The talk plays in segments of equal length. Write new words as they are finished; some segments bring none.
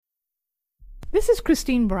This is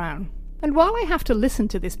Christine Brown, and while I have to listen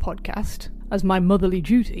to this podcast as my motherly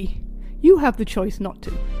duty, you have the choice not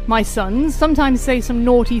to. My sons sometimes say some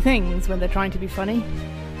naughty things when they're trying to be funny,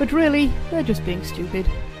 but really, they're just being stupid.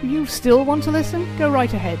 If you still want to listen, go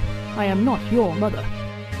right ahead. I am not your mother.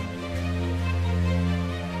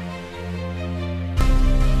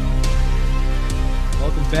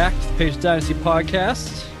 Welcome back to the Patriots Dynasty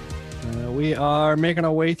Podcast. We are making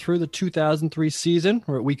our way through the 2003 season.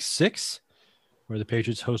 We're at week 6, where the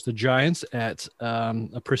Patriots host the Giants at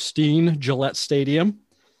a pristine Gillette Stadium.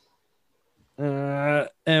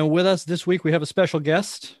 And with us this week, we have a special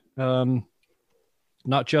guest.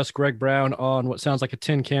 Not just Greg Brown on what sounds like a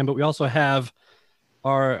tin can, but we also have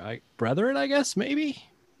our brethren, I guess, maybe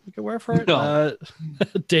you could wear for it. No.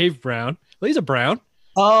 Dave Brown. Well, he's a Brown.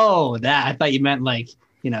 Oh, that. I thought you meant like,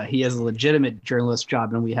 he has a legitimate journalist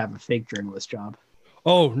job and we have a fake journalist job.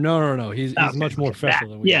 Oh, no. He's much more professional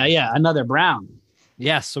than we are. Yeah. Another Brown.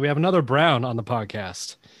 Yes. So we have another Brown on the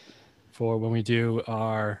podcast for when we do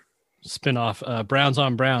our spinoff, Browns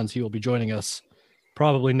on Browns. He will be joining us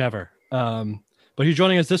probably never. But he's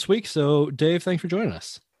joining us this week. So Dave, thanks for joining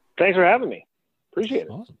us. Thanks for having me. Appreciate it.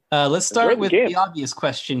 Awesome. Let's start with the obvious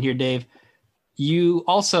question here, Dave. You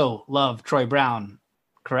also love Troy Brown,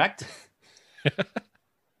 correct?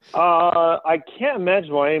 I can't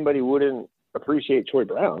imagine why anybody wouldn't appreciate Troy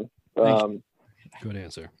Brown. Good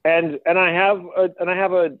answer. And I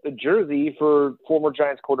have a jersey for former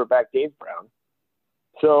Giants quarterback Dave Brown.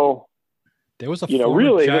 So there was a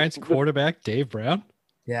former Giants quarterback, Dave Brown.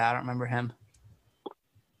 Yeah, I don't remember him.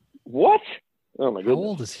 What? Oh my goodness! How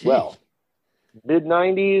old is he? Well,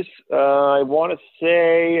 mid-90s. I want to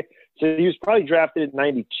say so. He was probably drafted in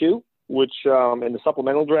 '92, which in the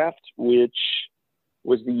supplemental draft, which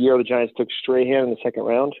was the year the Giants took Strahan in the second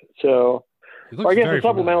round. So, I guess the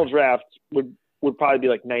supplemental draft would probably be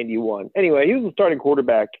like 91. Anyway, he was the starting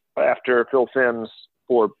quarterback after Phil Simms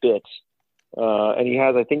for a bit. And he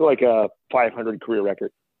has, I think, like a 500 career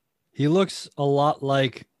record. He looks a lot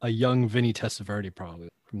like a young Vinny Testaverde, probably,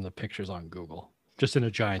 from the pictures on Google, just in a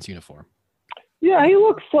Giants uniform. Yeah, he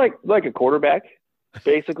looks like a quarterback,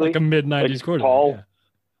 basically. Like a mid-90s quarterback. Tall.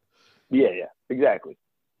 Yeah, exactly.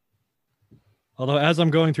 Although, as I'm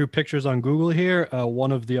going through pictures on Google here,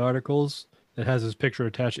 one of the articles that has his picture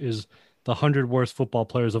attached is the 100 worst football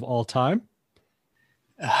players of all time.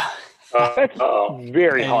 That's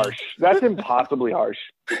very harsh. That's impossibly harsh.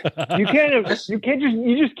 You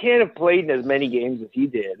just can't have played in as many games as he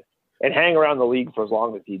did and hang around the league for as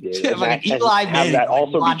long as he did. Yeah, like Eli Manning, that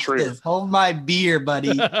also be true. This. Hold my beer,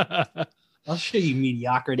 buddy. I'll show you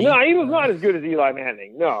mediocrity. No, he was not as good as Eli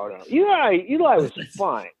Manning. No. Eli was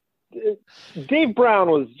fine. Dave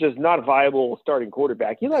Brown was just not a viable starting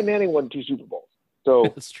quarterback. Eli Manning won 2 Super Bowls. So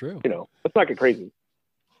that's true. Let's not get crazy.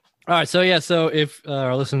 All right. So if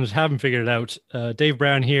our listeners haven't figured it out, Dave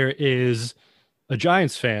Brown here is a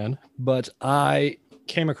Giants fan, but I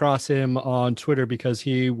came across him on Twitter because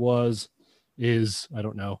he is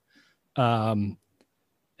a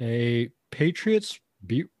Patriots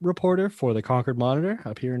beat reporter for the Concord Monitor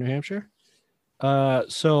up here in New Hampshire.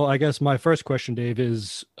 So I guess my first question, Dave,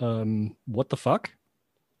 is what the fuck?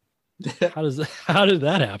 How did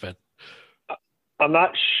that happen? I'm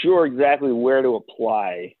not sure exactly where to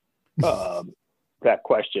apply that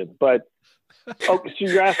question, but so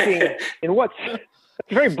you're asking in what's it's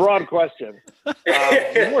a very broad question.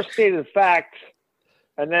 More stated facts,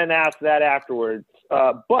 and then ask that afterwards.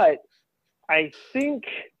 But I think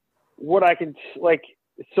what I can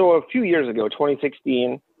so a few years ago,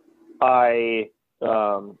 2016, I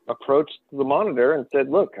approached the Monitor and said,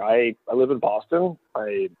 "Look, I live in Boston.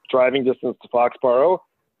 I driving distance to Foxborough.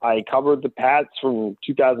 I covered the Pats from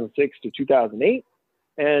 2006 to 2008,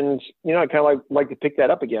 and I kind of like to pick that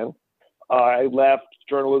up again. I left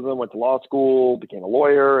journalism, went to law school, became a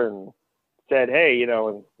lawyer, and said, hey,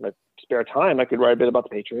 in my spare time, I could write a bit about the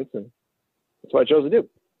Patriots, and that's what I chose to do."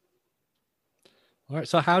 All right.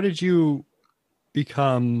 So how did you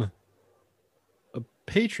become a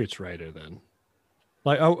Patriots writer then?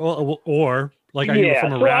 Are you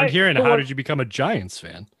from around here, and how did you become a Giants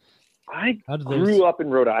fan? I grew up in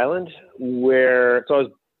Rhode Island, so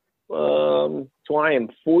I am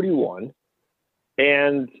 41,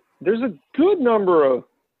 and there's a good number of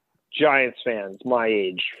Giants fans my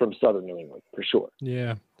age from Southern New England, for sure.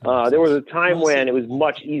 Yeah. There was a time when it was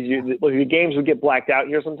much easier. The games would get blacked out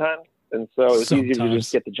here sometimes, and so it was easier to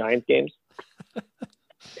just get the Giants games.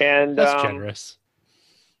 And that's generous.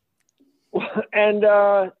 And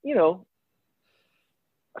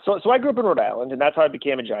So I grew up in Rhode Island, and that's how I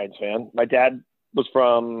became a Giants fan. My dad was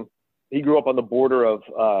from he grew up on the border of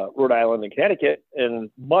Rhode Island and Connecticut,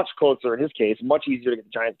 and much closer in his case, much easier to get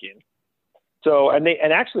the Giants games. So, and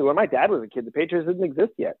actually, when my dad was a kid, the Patriots didn't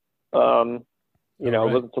exist yet. It wasn't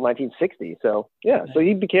until 1960. So, yeah, so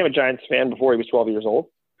he became a Giants fan before he was 12 years old.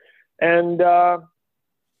 And,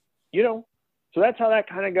 so that's how that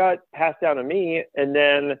kind of got passed down to me. And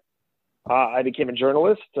then I became a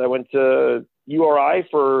journalist. I went to URI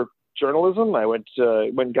for journalism. I went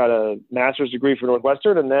and got a master's degree from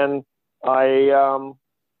Northwestern. And then I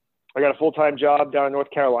got a full-time job down in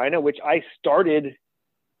North Carolina, which I started –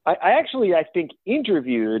 I think,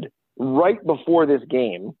 interviewed right before this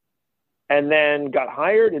game and then got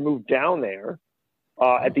hired and moved down there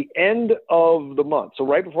at the end of the month. So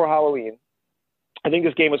right before Halloween. I think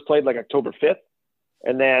this game was played like October 5th.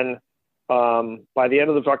 And then by the end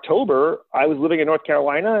of October, I was living in North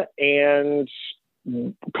Carolina and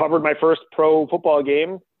covered my first pro football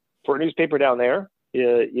game for a newspaper down there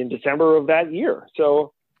in December of that year.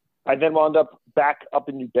 So I then wound up back up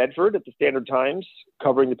in New Bedford at the Standard Times,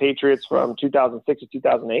 covering the Patriots from 2006 to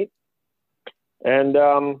 2008. And,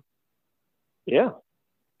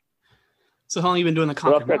 So how long have you been doing the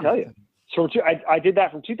What else can I tell you? So I did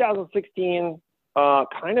that from 2016,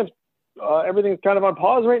 everything's kind of on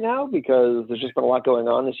pause right now because there's just been a lot going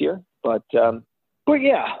on this year. But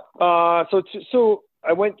yeah. So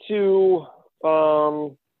I went to,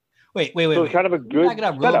 Wait. So it was kind of a good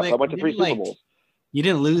setup. I went to 3 Super Bowls. You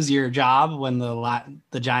didn't lose your job when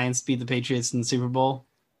the Giants beat the Patriots in the Super Bowl?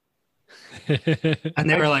 And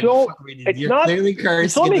they were like, you're clearly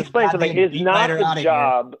cursed. So let me explain something. It is not the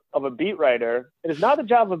job of a beat writer. It is not the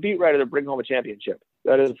job of a beat writer to bring home a championship.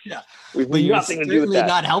 That is, we've nothing to do with that.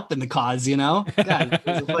 Not helping the cause, God,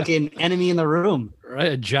 there's a fucking enemy in the room.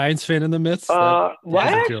 Right, a Giants fan in the midst. I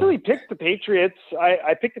actually picked the Patriots.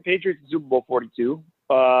 I picked the Patriots in Super Bowl 42.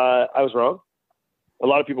 I was wrong. A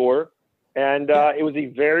lot of people were. And it was a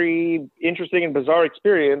very interesting and bizarre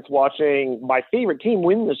experience watching my favorite team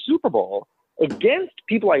win the Super Bowl against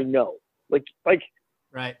people I know. Like,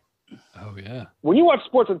 right. Oh yeah. When you watch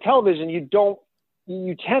sports on television, you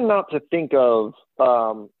tend not to think of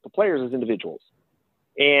the players as individuals,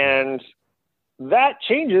 and that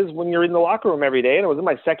changes when you're in the locker room every day. And it was in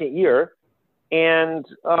my second year, and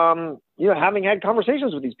having had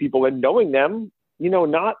conversations with these people and knowing them.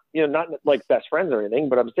 Not like best friends or anything,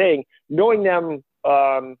 but I'm saying knowing them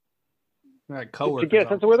to get a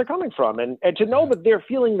sense of where they're coming from and to know that they're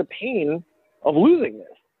feeling the pain of losing this.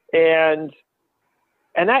 And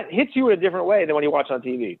that hits you in a different way than when you watch on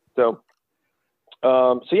TV. So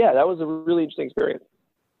yeah, that was a really interesting experience.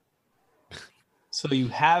 So you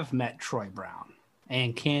have met Troy Brown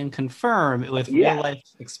and can confirm with real life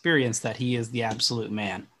experience that he is the absolute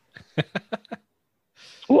man.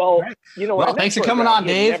 Well, thanks for coming on,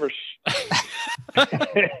 Dave.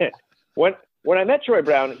 When I met Troy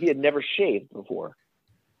Brown, he had never shaved before.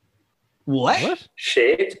 What?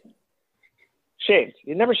 Shaved? Shaved.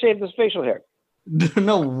 He had never shaved his facial hair.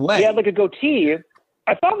 No way. He had like a goatee.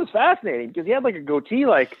 I thought it was fascinating because he had like a goatee,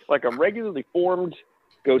 like a regularly formed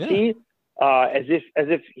goatee, as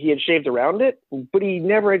if he had shaved around it, but he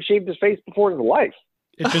never had shaved his face before in his life.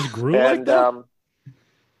 It just grew like that?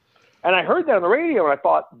 And I heard that on the radio, and I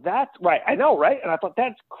thought, that's right. I know, right? And I thought,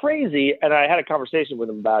 that's crazy. And I had a conversation with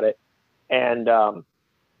him about it. And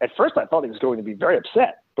at first, I thought he was going to be very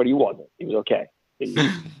upset, but he wasn't. He was okay. But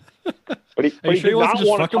he did not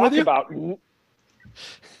want to talk about it.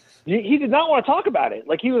 He did not want to talk about it.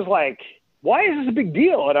 Like, he was like, why is this a big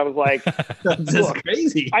deal? And I was like, this is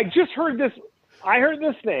crazy. I just heard this. I heard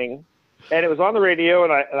this thing. And it was on the radio,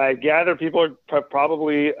 and I gather people are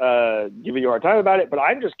probably giving you a hard time about it. But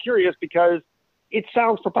I'm just curious because it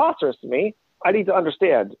sounds preposterous to me. I need to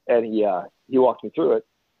understand. And he walked me through it.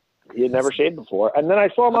 He had never shaved before. And then I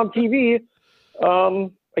saw him on TV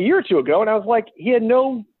a year or two ago, and I was like, he had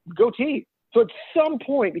no goatee. So at some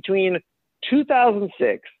point between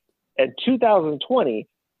 2006 and 2020,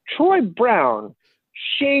 Troy Brown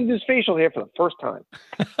shaved his facial hair for the first time.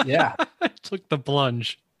 Yeah. Took the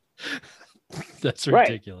plunge. That's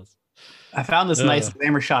ridiculous. I found this nice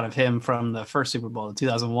glamour shot of him from the first Super Bowl in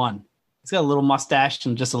 2001. He's got a little mustache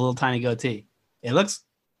and just a little tiny goatee. It looks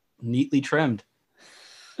neatly trimmed.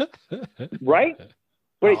 Right?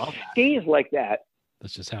 But it stays like that.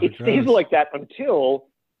 That's just how it stays like that until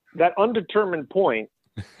that undetermined point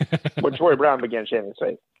when Troy Brown began shaving his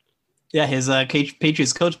face. Yeah, his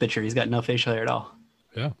Patriots coach picture, he's got no facial hair at all.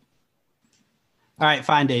 Yeah. All right,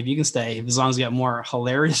 fine, Dave. You can stay as long as you got more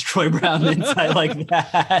hilarious Troy Brown insight like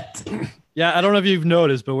that. Yeah, I don't know if you've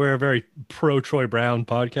noticed, but we're a very pro Troy Brown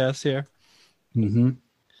podcast here. Mm-hmm.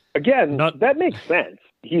 Again, that makes sense.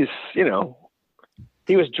 He's,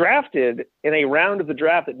 He was drafted in a round of the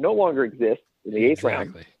draft that no longer exists, in the eighth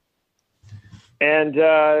round. And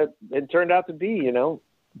it turned out to be,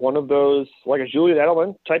 one of those, like a Julian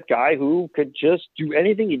Edelman type guy who could just do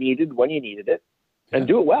anything you needed when you needed it and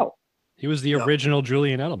do it well. He was the original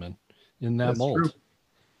Julian Edelman in that mold. True.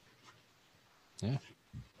 Yeah.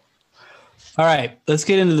 All right, let's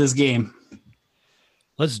get into this game.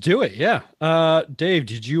 Let's do it. Yeah. Dave,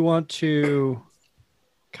 did you want to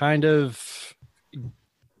kind of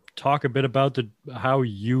talk a bit about how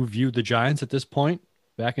you viewed the Giants at this point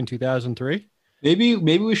back in 2003? Maybe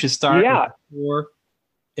we should start with 4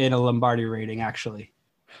 in a Lombardi rating, actually.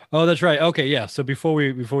 Oh, that's right. Okay, yeah. So before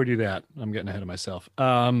we do that, I'm getting ahead of myself.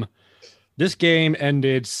 This game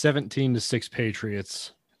ended 17-6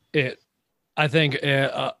 Patriots. I think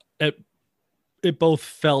it both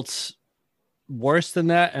felt worse than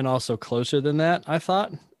that and also closer than that, I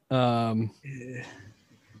thought. So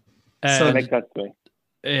it makes sense to me.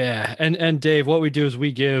 Yeah, and Dave, what we do is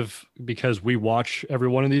we give, because we watch every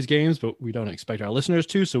one of these games, but we don't expect our listeners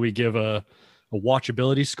to, so we give a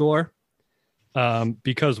watchability score.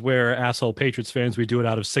 Because we're asshole Patriots fans, we do it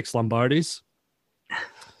out of 6 Lombardis.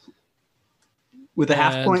 With a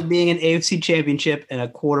half point being an AFC championship and a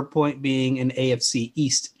quarter point being an AFC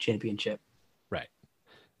East championship. Right.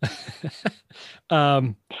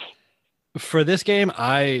 For this game,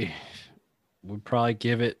 I would probably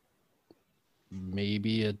give it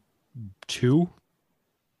maybe a 2.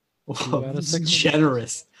 2 out of 6.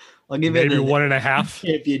 Generous. I'll give maybe it maybe 1.5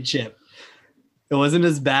 championship. It wasn't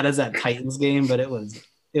as bad as that Titans game, but it was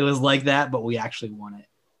like that, but we actually won it.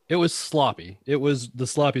 It was sloppy. It was the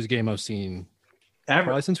sloppiest game I've seen ever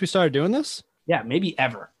probably since we started doing this. Yeah, maybe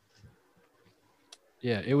ever.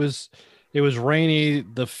 Yeah, it was rainy.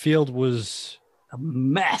 The field was a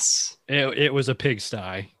mess. It was a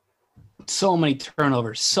pigsty. So many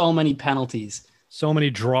turnovers, so many penalties, so many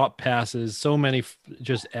drop passes, so many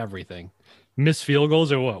just everything. Missed field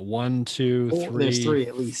goals are what? 1, 2, 3. There's 3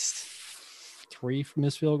 at least. 3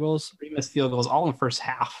 missed field goals. 3 missed field goals, all in the first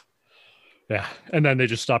half. Yeah, and then they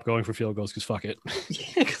just stopped going for field goals because fuck it.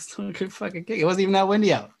 Yeah, because someone could fucking kick. It wasn't even that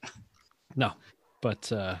windy out. No,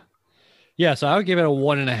 but yeah. So I would give it a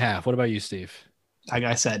 1.5. What about you, Steve? Like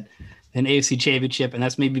I said, an AFC championship, and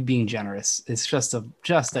that's maybe being generous. It's just a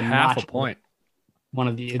half a point. One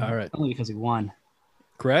of the all right, only because we won.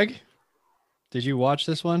 Greg, did you watch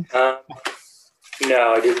this one?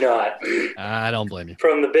 No, I did not. I don't blame you.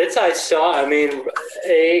 From the bits I saw, I mean,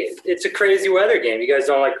 it's a crazy weather game. You guys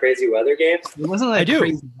don't like crazy weather games? It wasn't like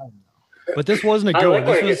crazy weather. But this wasn't a good one. I like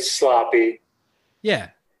when it gets sloppy. Yeah.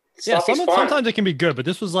 Sloppy's yeah, sometimes it can be good, but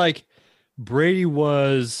this was like Brady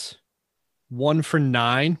was 1 for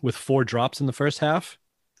 9 with 4 drops in the first half.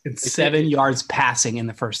 And 7 yards passing in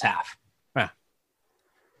the first half.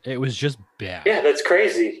 It was just bad. Yeah, that's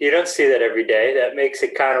crazy. You don't see that every day. That makes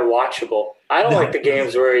it kind of watchable. I don't like the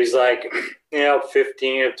games where he's like,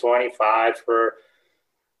 15 of 25 for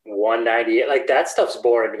 198. Like, that stuff's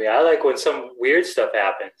boring to me. I like when some weird stuff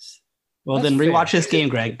happens. Well, then rewatch this game,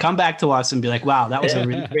 Greg. Come back to us and be like, wow, that was a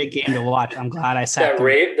really great game to watch. I'm glad I sat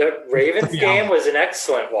there. The Ravens game was an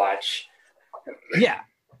excellent watch. Yeah,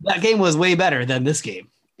 that game was way better than this game.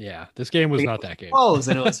 Yeah, this game was not that game. And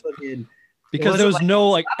it was fucking... Because there was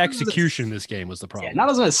no execution in this game was the problem. Yeah,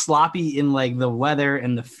 not as sloppy in like the weather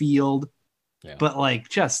and the field, but like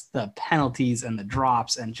just the penalties and the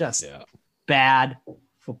drops and just bad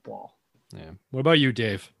football. Yeah. What about you,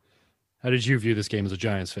 Dave? How did you view this game as a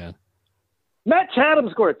Giants fan? Matt Chatham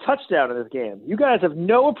scored a touchdown in this game. You guys have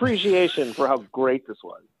no appreciation for how great this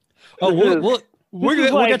was.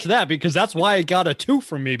 We'll get to that because that's why it got a 2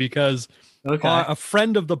 from me because a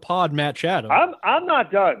friend of the pod, Matt Chatham. I'm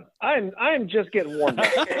not done. I'm just getting warmed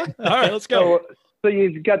up. All right, let's go. So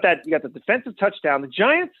you got the defensive touchdown. The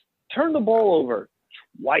Giants turned the ball over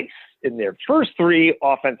twice in their first 3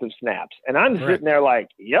 offensive snaps, and I'm sitting there like,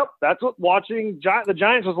 yep, that's what watching the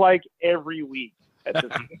Giants was like every week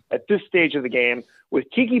at this stage of the game with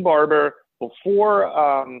Tiki Barber before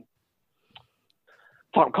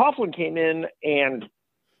Tom Coughlin came in and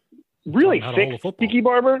really fixed Tiki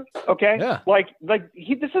Barber. Okay. Yeah.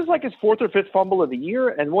 This is like his 4th or 5th fumble of the year.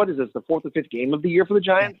 And what is this? The 4th or 5th game of the year for the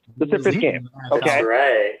Giants? This is their 5th game. Okay. That's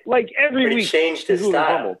right. Like every week. Changed his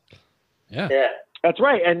style. Yeah. That's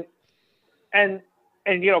right. And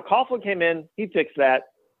Coughlin came in, he fixed that.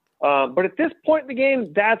 But at this point in the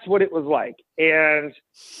game, that's what it was like. And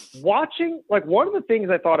watching, like, one of the things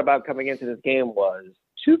I thought about coming into this game was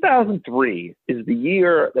 2003 is the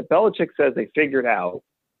year that Belichick says they figured out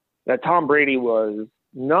that Tom Brady was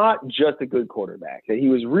not just a good quarterback, that he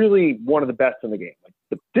was really one of the best in the game.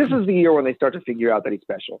 This is the year when they start to figure out that he's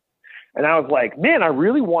special. And I was like, man, I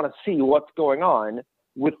really want to see what's going on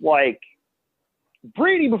with like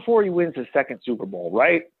Brady before he wins his second Super Bowl,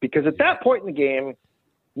 right? Because at that point in the game,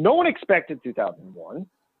 no one expected 2001.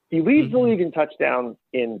 He leads the league in touchdowns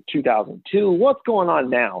in 2002. What's going on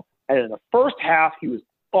now? And in the first half, he was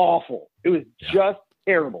awful. It was just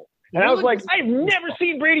terrible. And I was like, I've never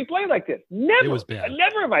seen Brady play like this. Never. It was bad.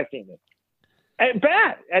 Never have I seen this. And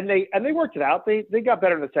bad. And they worked it out. They got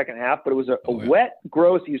better in the second half, but it was a wet,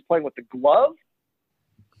 gross. He was playing with the glove.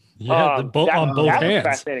 Yeah, on both hands.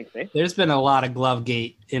 Fascinating thing. There's been a lot of glove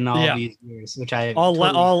gate in all these years, which I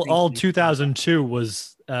all 2002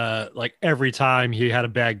 was like every time he had a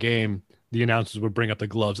bad game, the announcers would bring up the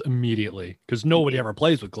gloves immediately because nobody ever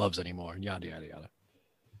plays with gloves anymore. Yada yada yada.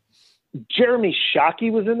 Jeremy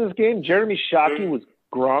Shockey was in this game. Jeremy Shockey was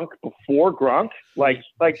Gronk before Gronk. Like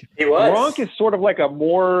he was. Gronk is sort of like a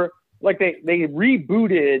more like they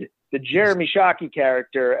rebooted the Jeremy Shockey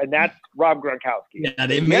character, and that's Rob Gronkowski. Yeah,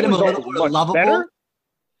 they made him a little more lovable. Better.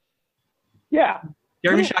 Yeah,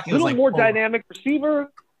 Jeremy Shockey was a little like more dynamic receiver.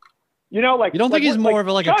 You know, like you don't think he's more of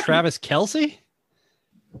a Shockey. Travis Kelce?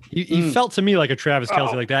 He felt to me like a Travis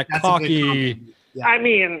Kelce, like that cocky. Yeah. I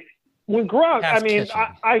mean, when Gronk,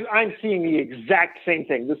 I'm seeing the exact same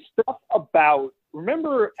thing. The stuff about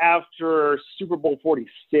remember after Super Bowl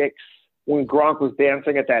 46 when Gronk was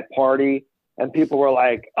dancing at that party. And people were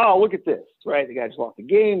like, oh, look at this, right? The guy just lost the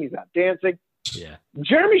game. He's not dancing. Yeah.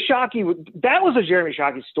 Jeremy Shockey, that was a Jeremy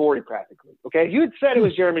Shockey story practically, okay? If you had said it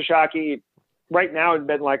was Jeremy Shockey right now and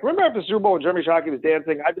been like, remember after the Super Bowl when Jeremy Shockey was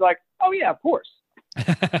dancing? I'd be like, oh, yeah, of course.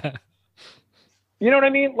 You know what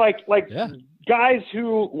I mean? Like guys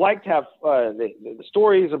who like to have the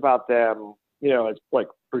stories about them, you know, it's like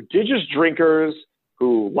prodigious drinkers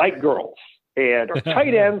who like girls and are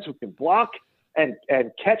tight ends who can block and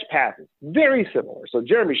catch passes. Very similar. So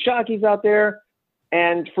Jeremy Shockey's out there.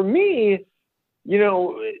 And for me, you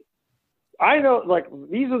know, I know like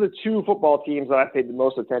these are the two football teams that I paid the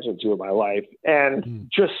most attention to in my life. And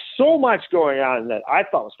just so much going on that I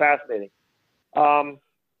thought was fascinating.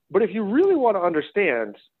 But if you really want to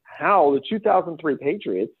understand how the 2003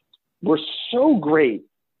 Patriots were so great,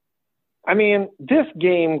 I mean, this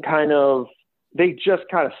game they just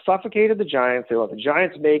kind of suffocated the Giants. They let the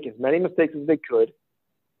Giants make as many mistakes as they could.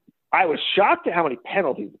 I was shocked at how many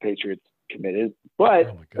penalties the Patriots committed,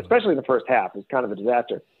 but especially in the first half, it was kind of a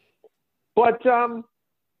disaster. But I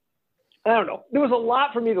don't know. There was a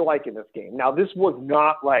lot for me to like in this game. Now, this was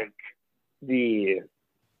not like the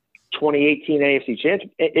 2018 AFC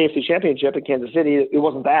Championship in Kansas City. It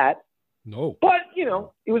wasn't that. No. But, you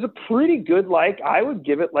know, it was a pretty good, I would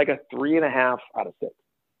give it like a 3.5 out of 6.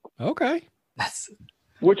 Okay.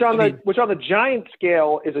 Which on the Giant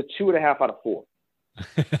scale is a 2.5 out of 4.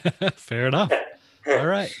 Fair enough. All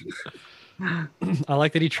right. I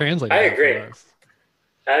like that he translated. I agree.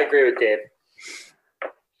 I agree with Dave.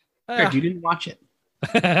 You didn't watch it.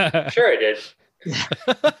 Sure I did.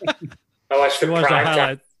 I watched the prime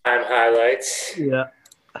time highlights. Yeah.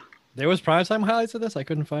 There was primetime highlights of this? I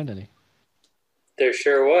couldn't find any. There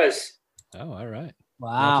sure was. Oh, all right.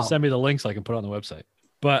 Wow. You'll have to send me the links so I can put it on the website.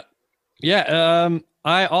 But yeah,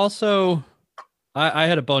 I also I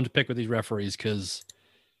had a bone to pick with these referees because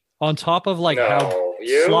on top of how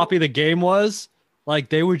sloppy the game was,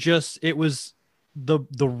 like it was the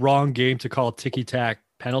wrong game to call ticky-tack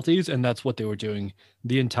penalties, and that's what they were doing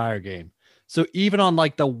the entire game. So even on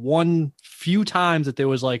the one few times that there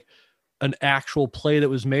was an actual play that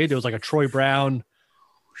was made, there was a Troy Brown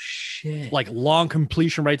long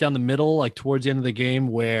completion right down the middle, towards the end of the game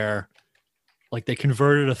where they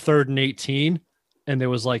converted a 3rd and 18 and there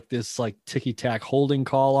was this ticky-tack holding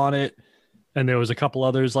call on it. And there was a couple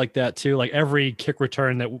others like that too. Every kick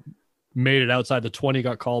return that made it outside the 20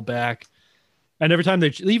 got called back. And every time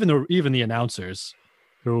even the announcers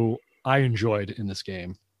who I enjoyed in this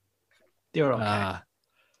game, they were okay.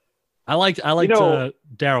 I liked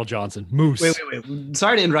Daryl Johnson. Moose. Wait.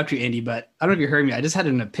 Sorry to interrupt you, Andy, but I don't know if you heard me. I just had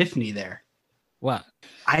an epiphany there. What?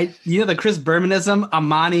 The Chris Bermanism,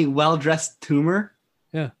 Amani well-dressed tumor?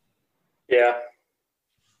 Yeah. Yeah.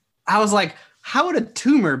 I was like, how would a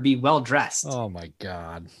tumor be well-dressed? Oh, my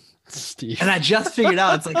God. Steve. And I just figured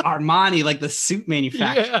out it's Armani, the suit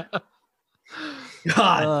manufacturer. Yeah.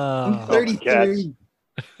 God, I'm 33.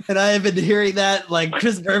 And I have been hearing that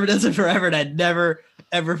Chris Bermanism forever, and I never,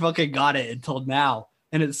 ever fucking got it until now.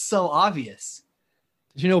 And it's so obvious.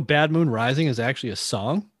 Did you know Bad Moon Rising is actually a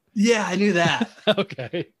song? Yeah, I knew that.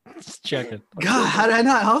 Okay. Just checking. God, how did I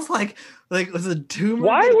not? I was like, was a tumor?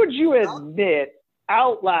 Why would you admit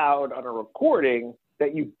out loud on a recording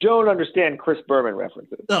that you don't understand Chris Berman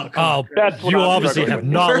references. Oh, that's what you I'm obviously struggling have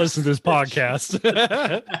with. not listened to this podcast.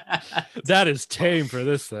 That is tame for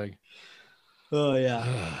this thing. Oh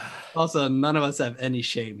yeah. Also, none of us have any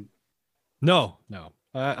shame. No.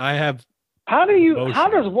 I have. How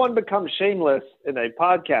Motion. does one become shameless in a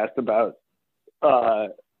podcast about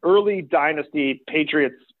early dynasty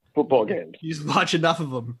Patriots football games? You just watch enough of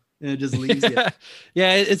them and it just leaves you.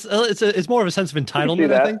 Yeah, it's more of a sense of entitlement, I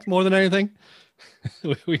that. think, more than anything.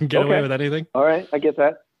 We can get away Okay. with anything. All right, I get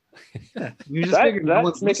that. You just That- figure no that's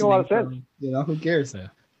one's making a lot of listening, so, you know, who cares? Yeah.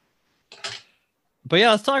 But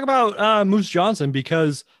yeah, let's talk about Moose Johnson,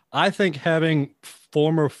 because I think having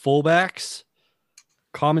former fullbacks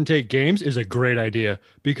commentate games is a great idea,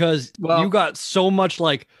 because you got so much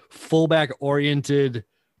like fullback oriented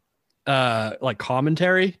like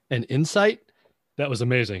commentary and insight. That was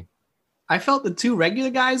amazing. I felt the two regular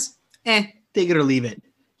guys, take it or leave it.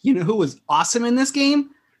 You know who was awesome in this game?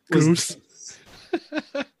 Goose.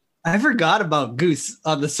 I forgot about Goose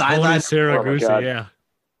on the Tony sideline. Siragusa, God. yeah.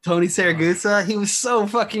 Tony Saragusa, he was so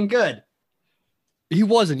fucking good. He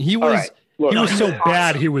wasn't. He was. right. Look, he was he so was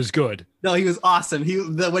bad. awesome. He was good. No, he was awesome.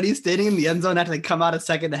 When he's standing in the end zone after they come out a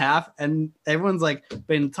second half, and everyone's like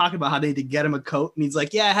been talking about how they need to get him a coat, and he's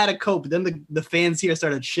like, "Yeah, I had a coat," but then the fans here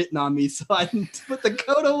started shitting on me, so I put the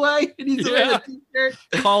coat away, and he's wearing a t-shirt.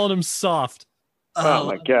 Calling him soft. oh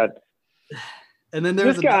my God. And then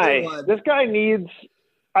there's This guy, another one. this guy needs.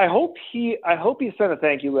 I hope he sent a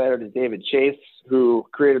thank you letter to David Chase, who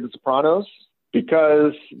created The Sopranos,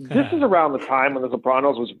 because this is around the time when The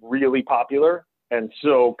Sopranos was really popular, and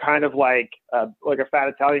so kind of like a fat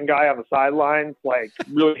Italian guy on the sidelines, like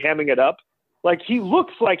really hamming it up. Like he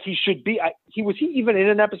looks like he should be. Was he even in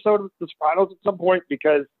an episode of The Sopranos at some point?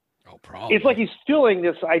 Because probably. it's like he's filling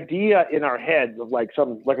this idea in our heads of like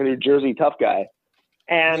a New Jersey tough guy,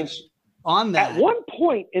 and on that. at one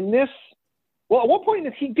point in this,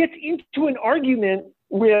 he gets into an argument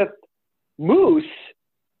with Moose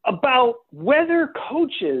about whether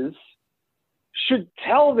coaches should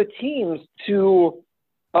tell the teams to,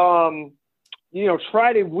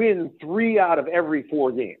 try to win 3 out of every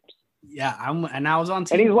 4 games. Yeah, I was on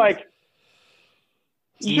team. And he's like,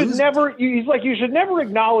 you should never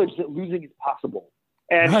acknowledge that losing is possible.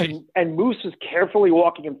 And Right. and Moose is carefully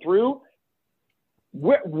walking him through.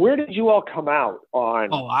 Where did you all come out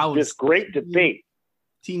on this great debate?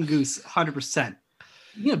 Team Goose, 100%.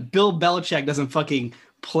 You know, Bill Belichick doesn't fucking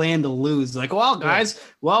plan to lose. Like, well, guys,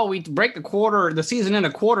 we break the season into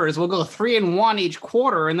quarters. We'll go 3-1 each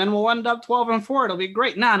quarter, and then we'll end up 12-4. It'll be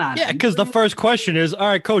great. Nah. Yeah, because the first question is, all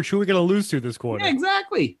right, coach, who are we going to lose to this quarter? Yeah,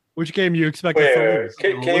 exactly. Which game you expect us to lose?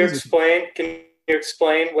 Can you explain? Can you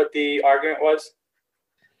explain what the argument was?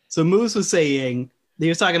 So Moose was saying, he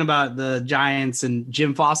was talking about the Giants, and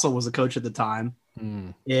Jim Fossil was the coach at the time,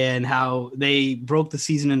 and how they broke the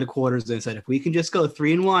season into quarters. They said, if we can just go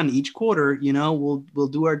 3-1 each quarter, we'll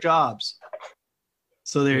do our jobs.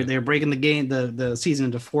 So they're breaking the season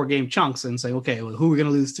into 4-game chunks and saying, okay, well, who are we going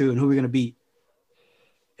to lose to and who are we going to beat?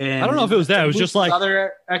 And I don't know if it was that. It was just like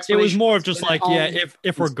it was more of just like,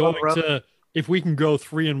 if we're going to, if we can go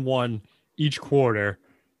 3-1 each quarter,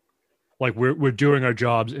 like we're doing our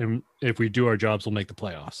jobs, and if we do our jobs, we'll make the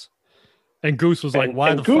playoffs. And Goose was like,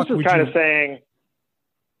 "Why the Goose fuck was would kind you?" of saying,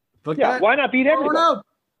 why not beat everybody?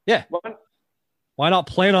 Yeah, why not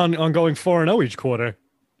plan on going 4-0 each quarter?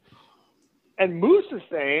 And Moose is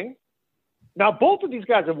saying, now both of these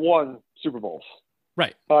guys have won Super Bowls.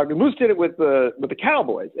 Right. Moose did it with the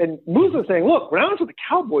Cowboys, and Moose is saying, look, when I was with the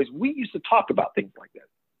Cowboys, we used to talk about things like this,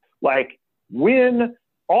 like win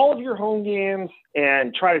all of your home games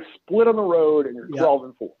and try to split on the road, and you're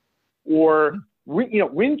 12-4, or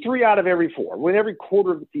win 3 out of every 4, win every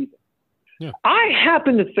quarter of the season. Yeah. I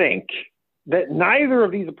happen to think that neither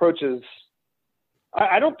of these approaches.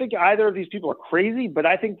 I don't think either of these people are crazy, but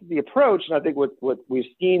I think the approach, and I think what we've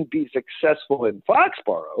seen be successful in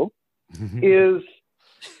Foxborough, is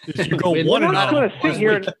you go 1-0. We're not going to sit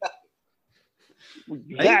here and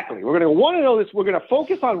exactly. We're going to 1-0 this. We're going to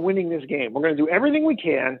focus on winning this game. We're going to do everything we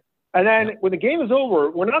can, and then when the game is over,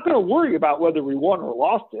 we're not going to worry about whether we won or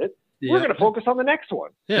lost it. Yeah. We're going to focus on the next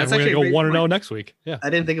one. Yeah, that's we're going to go 1-0 next week. Yeah, I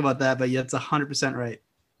didn't think about that, but yeah, it's 100% right.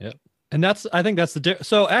 Yep, and I think that's the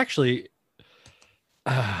so actually,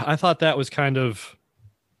 I thought that was kind of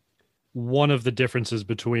one of the differences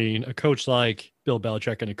between a coach like Bill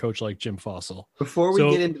Belichick and a coach like Jim Fossil. Before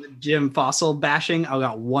we get into the Jim Fossil bashing, I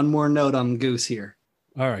got one more note on Goose here.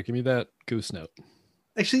 All right, give me that Goose note.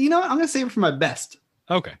 Actually, you know what? I'm going to save it for my best.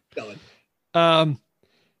 Okay.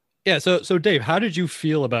 Yeah. So Dave, how did you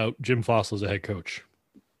feel about Jim Fossil as a head coach?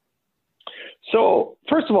 So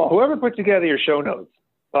first of all, whoever put together your show notes,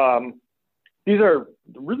 these are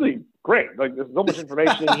really great. Like, there's so much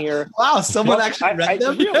information in here. Wow, someone actually read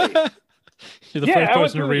them? Really, You're the first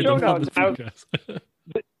person to read show them on notes. this podcast.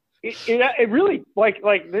 It really, like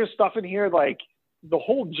there's stuff in here like the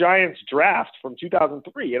whole Giants draft from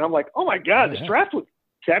 2003, and I'm like, oh my god, this draft was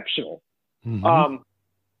exceptional. Mm-hmm.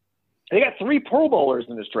 They got 3 Pro Bowlers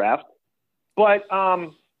in this draft, but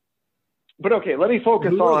okay, let me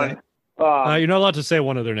focus on. You're not allowed to say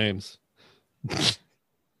one of their names.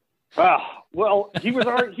 Well, he was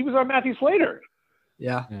our Matthew Slater.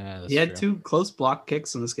 Yeah, Yeah, he had true. 2 close block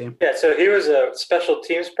kicks in this game. Yeah, so he was a special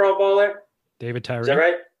teams Pro Bowler. David Tyree. Is that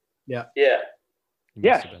right? Yeah. Yeah. He must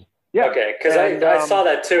Yes. have been. Yeah. Okay, because I saw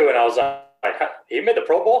that too, and I was like, he made the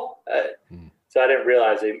Pro Bowl? So I didn't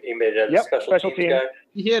realize he made it as a special teams guy.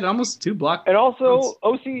 He had almost 2 block. And also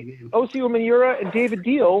Osi Umenyiora and David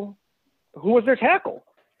Deal, who was their tackle.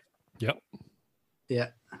 Yep. Yeah.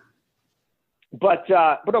 But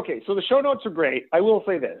okay, so the show notes are great. I will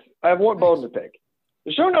say this. I have one bone to pick.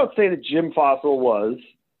 The show notes say that Jim Fossil was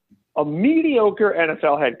a mediocre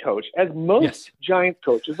NFL head coach, as most Giants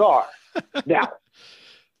coaches are. Now,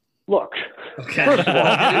 look. Okay. First of all,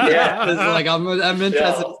 Yeah. This is like, I'm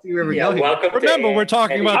interested to see where we go here. Welcome. Remember, we're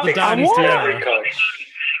talking about the dynasty era.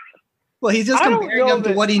 Well, he's just comparing him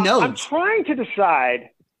to what he knows. I'm trying to decide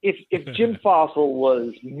if Jim Fossil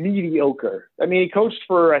was mediocre. I mean, he coached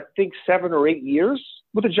for, I think, 7 or 8 years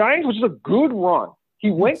with the Giants, which is a good run. He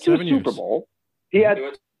went to a Super Bowl. He had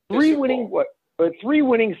 3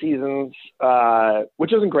 winning seasons,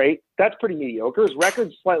 which isn't great. That's pretty mediocre. His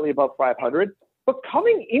record's slightly above 500. But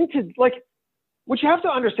coming into, like, what you have to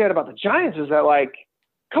understand about the Giants is that, like,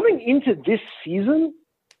 coming into this season,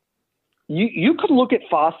 you could look at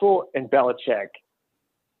Fossil and Belichick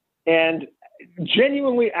and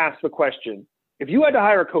genuinely ask the question, if you had to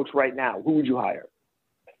hire a coach right now, who would you hire?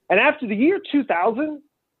 And after the year 2000,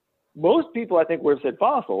 most people, I think, would have said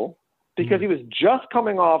Fossil because he was just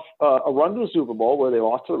coming off a run to the Super Bowl where they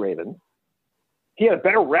lost to the Ravens. He had a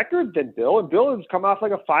better record than Bill, and Bill has come off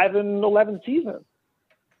like a 5-11 season.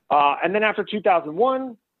 And then after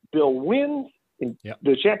 2001, Bill wins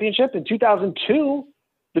the championship. In 2002,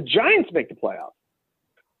 the Giants make the playoffs,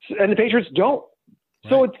 and the Patriots don't. Right.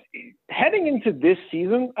 So it's heading into this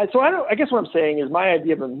season. I guess what I'm saying is my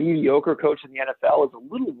idea of a mediocre coach in the NFL is a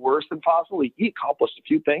little worse than Fossil. He accomplished a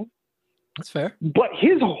few things. That's fair. But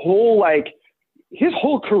his whole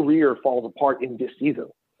career falls apart in this season.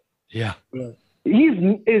 Yeah.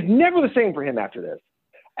 Is never the same for him after this.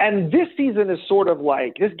 And this season is sort of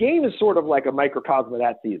like, this game is sort of like a microcosm of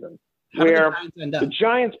that season, where the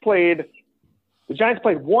Giants played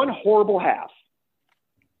one horrible half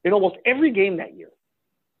in almost every game that year.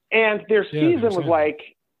 And their season was like,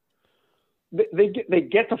 they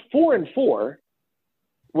get to 4-4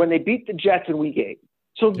 when they beat the Jets in week 8.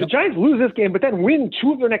 So the Giants lose this game, but then win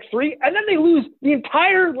 2 of their next 3, and then they lose the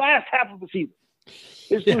entire last half of the season.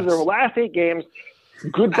 They lose their last 8 games.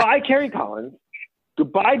 Goodbye, Kerry Collins.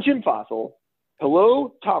 Goodbye, Jim Fossil.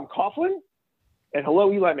 Hello, Tom Coughlin. And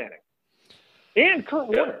hello, Eli Manning. And Kurt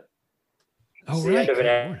Warner. Oh, right. The end of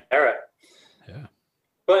an era. Yeah.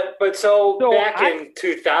 But so back in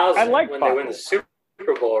 2000, when Fossil. They win the Super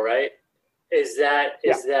Bowl, right? Is that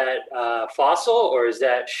Fossil or is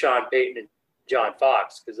that Sean Payton and John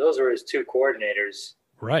Fox? Because those were his 2 coordinators.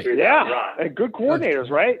 Right. Yeah. And good coordinators,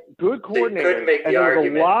 right? Good coordinators. They couldn't make the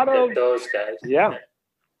argument that those guys. Yeah.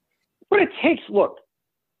 But it takes, look,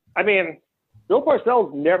 I mean, Bill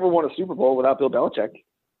Parcells never won a Super Bowl without Bill Belichick.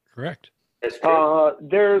 Correct. That's true.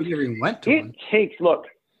 Look,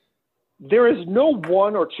 there is no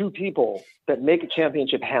 1 or 2 people that make a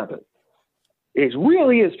championship happen. It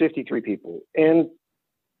really is 53 people. And,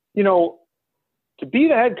 to be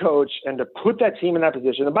the head coach and to put that team in that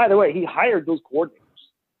position, and by the way, he hired those coordinators.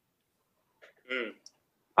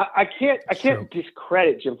 I can't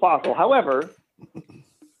discredit Jim Fossil. However,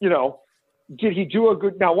 did he do a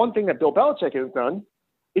good? Now, one thing that Bill Belichick has done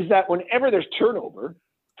is that whenever there's turnover,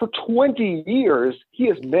 for 20 years, he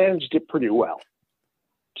has managed it pretty well.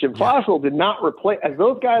 Jim Fossil did not replace, as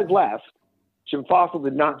those guys left, Jim Fossil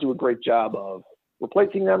did not do a great job of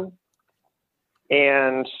replacing them.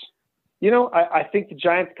 And, I think the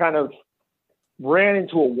Giants kind of ran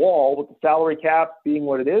into a wall with the salary cap being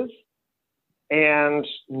what it is and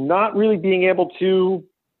not really being able to,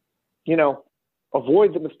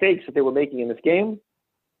 avoid the mistakes that they were making in this game.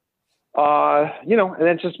 And then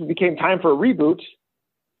it just became time for a reboot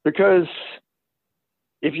because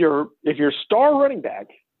if your star running back,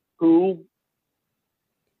 who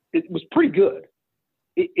it was pretty good,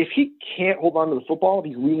 if he can't hold on to the football, if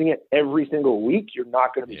he's losing it every single week, you're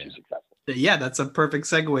not going to be too successful. Yeah, that's a perfect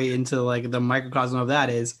segue into like the microcosm of that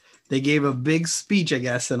is they gave a big speech, I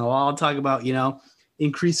guess, and I'll talk about,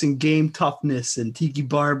 increasing game toughness and Tiki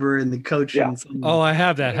Barber and the coach. Yeah. And some, Oh, I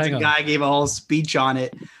have that. Hang on. guy gave a whole speech on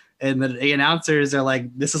it. And the announcers are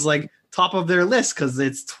like, this is like top of their list because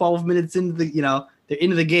it's 12 minutes into the, they're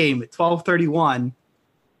into the game at 12:31.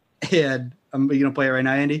 And I'm going to play it right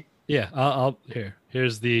now, Andy? Yeah, I'll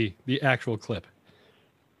here's the actual clip.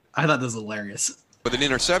 I thought this was hilarious. With an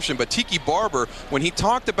interception, but Tiki Barber, when he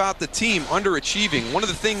talked about the team underachieving, one of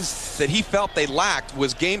the things that he felt they lacked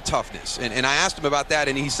was game toughness. And I asked him about that,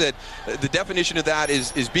 and he said the definition of that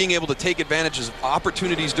is being able to take advantage of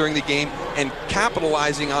opportunities during the game and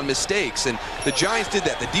capitalizing on mistakes. And the Giants did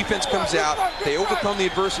that. The defense comes out, they overcome the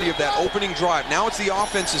adversity of that opening drive. Now it's the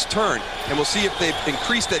offense's turn, and we'll see if they've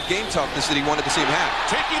increased that game toughness that he wanted to see him have.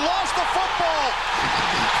 Tiki lost the football.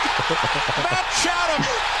 Matt Chatham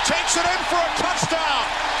takes it in for a touchdown.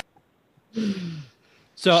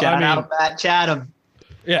 So Shout out Matt Chatham.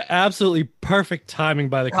 Yeah, absolutely perfect timing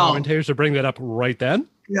by the commentators to bring that up right then.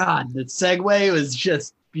 God, the segue was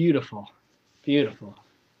just beautiful. Beautiful.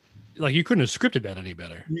 Like you couldn't have scripted that any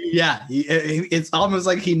better. Yeah, it's almost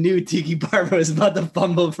like he knew Tiki Barber was about to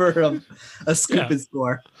fumble for a scoop and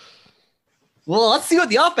score. Well, let's see what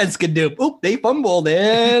the offense can do. Oop, they fumbled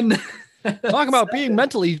in. Talk about playing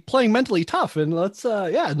mentally tough, and let's now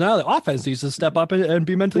the offense needs to step up and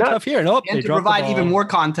be mentally tough here. And to provide even more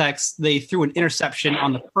context, they threw an interception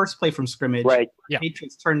on the first play from scrimmage. Right. Yeah.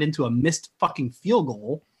 Patriots turned into a missed fucking field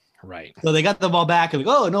goal. Right. So they got the ball back and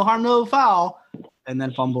like, oh, no harm, no foul, and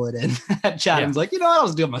then fumble it in. Chatham's like, I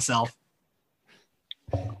was doing it myself.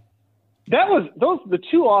 The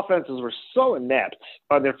two offenses were so inept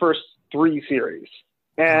on their first three series,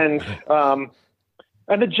 and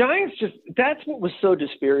the Giants that's what was so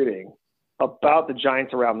dispiriting about the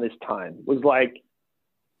Giants around this time was like,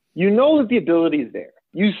 that the ability is there.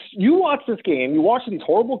 You watch this game, you watch these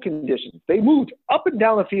horrible conditions. They moved up and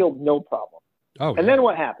down the field, no problem. Oh, and then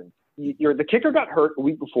what happened? The kicker got hurt a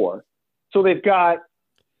week before. So they've got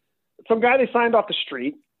some guy they signed off the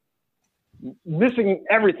street, missing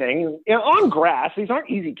everything on grass. These aren't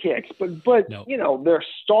easy kicks, but no. They're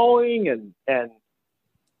stalling and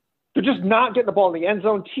they're just not getting the ball in the end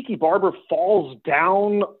zone. Tiki Barber falls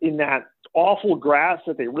down in that awful grass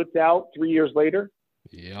that they ripped out 3 years later.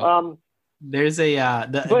 Yeah. There's the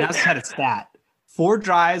announcer had a stat: 4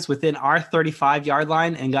 drives within our 35-yard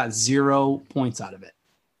line and got 0 points out of it.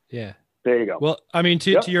 Yeah. There you go. Well, I mean,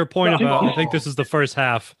 to your point about, I think this is the first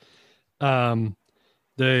half.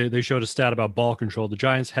 They showed a stat about ball control. The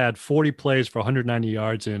Giants had 40 plays for 190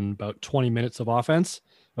 yards in about 20 minutes of offense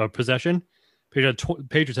possession.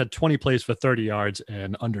 Patriots had 20 plays for 30 yards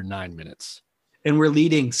in under 9 minutes. And we're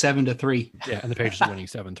leading 7-3. Yeah, and the Patriots are winning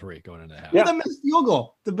 7-3 going into the half. With a missed field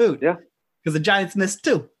goal to boot. Yeah. Because the Giants missed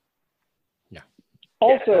 2. Yeah.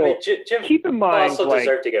 Also, Jim keep in mind, also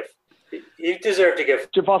deserved to get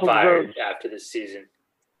fired after this season.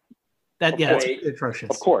 That's atrocious.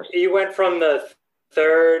 Of course. He went from the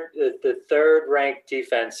third ranked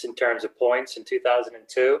defense in terms of points in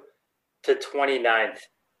 2002 to 29th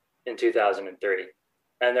in 2003,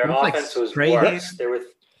 and their offense was worse. They were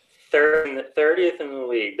 30th in the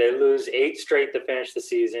league. They lose 8 straight to finish the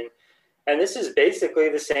season, and this is basically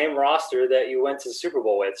the same roster that you went to the Super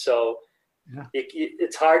Bowl with. So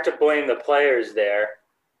it's hard to blame the players there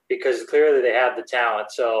because clearly they have the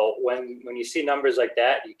talent. So when you see numbers like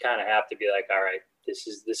that, you kind of have to be like, all right, this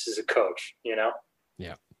is a coach,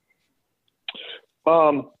 Yeah.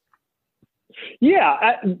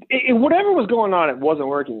 Whatever was going on, it wasn't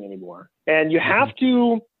working anymore. And you have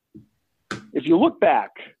to, if you look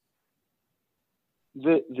back,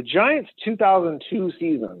 the Giants 2002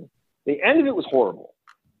 season, the end of it was horrible.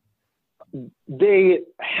 They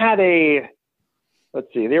had they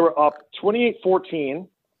were up 28-14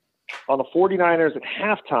 on the 49ers at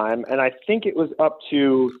halftime, and I think it was up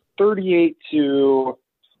to 38 to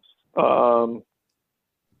sorry,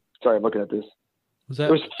 I'm looking at this. It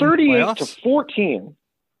was 38 to 14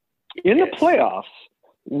 in the playoffs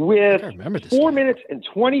with 4 minutes and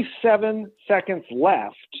 27 seconds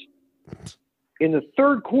left in the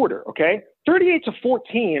third quarter. Okay, 38 to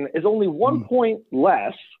 14 is only 1 point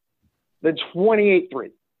less than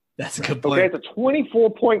 28-3. That's a good point. Okay, it's a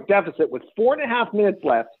 24-point deficit with 4.5 minutes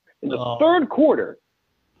left in the third quarter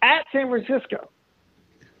at San Francisco.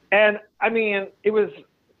 And I mean, it was.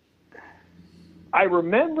 I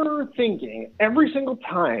remember thinking every single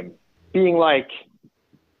time, being like,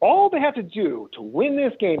 all they have to do to win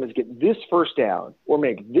this game is get this first down or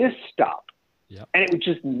make this stop. Yep. And it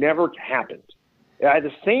just never happened. I had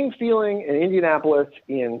the same feeling in Indianapolis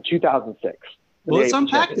in 2006. Well, let's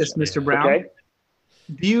unpack this, Mr. Brown. Okay?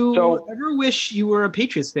 Do you ever wish you were a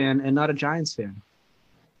Patriots fan and not a Giants fan?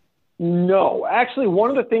 No, actually, one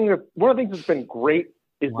of the things that's been great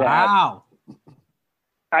is that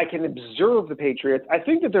I can observe the Patriots. I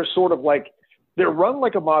think that they're sort of like, they're run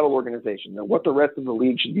like a model organization and what the rest of the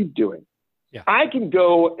league should be doing. Yeah. I can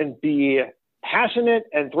go and be passionate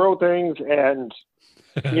and throw things and,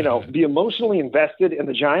 be emotionally invested in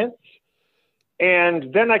the Giants.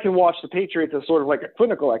 And then I can watch the Patriots as sort of like a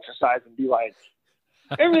clinical exercise and be like,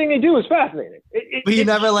 everything they do is fascinating. But you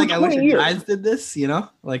never I wish the Giants did this,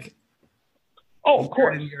 like. Oh, of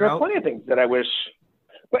course. There are plenty of things that I wish.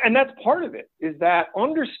 And that's part of it, is that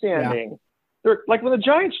understanding. Like when the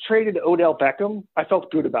Giants traded Odell Beckham, I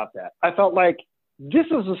felt good about that. I felt like this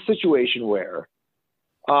is a situation where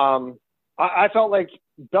I felt like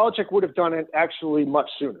Belichick would have done it actually much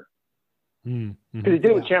sooner. Because he did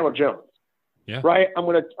it with Chandler Jones. Yeah. Right? I'm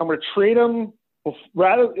gonna trade him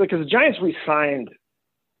because the Giants re-signed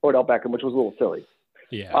Odell Beckham, which was a little silly.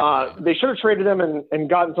 Yeah. They should have traded him and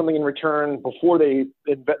gotten something in return before they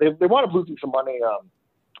wound up losing some money,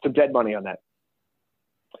 some dead money on that.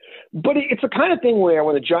 But it's the kind of thing where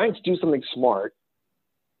when the Giants do something smart,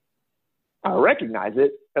 I recognize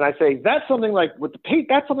it and I say that's something like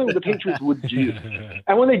that's something the Patriots would do.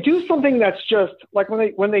 And when they do something that's just like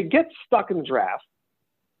when they get stuck in the draft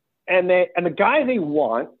and the guy they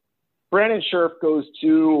want, Brandon Scherff, goes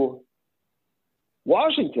to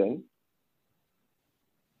Washington,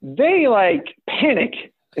 they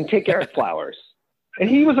panic and take Eric Flowers. And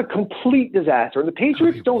he was a complete disaster. And the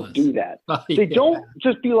Patriots don't do that. They don't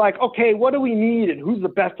just be like, okay, what do we need and who's the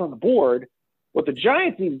best on the board? What the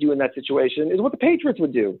Giants need to do in that situation is what the Patriots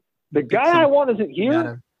would do. The guy I want isn't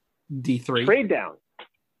here. D3. Trade down.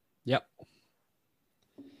 Yep.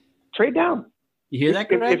 Trade down. You hear that,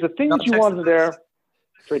 Greg? If the thing that you want is there,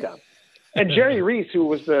 trade down. And Jerry Reese, who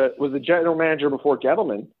was the general manager before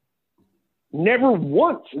Gettleman, never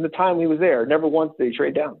once in the time he was there, never once did he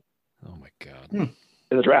trade down. Oh my God.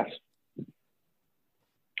 In the draft.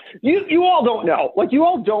 You all don't know. You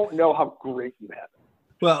all don't know how great you have it.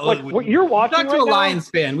 Well, what you're watching talk to a Lions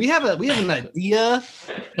fan. We have an idea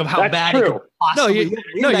of how bad it could possibly be.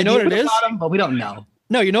 You know what it is? But we don't know.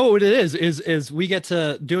 No, you know what it is we get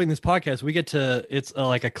to doing this podcast. We get to, it's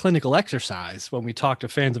like a clinical exercise when we talk to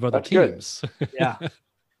fans of other teams. Yeah.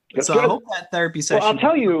 So I hope that therapy session. Well,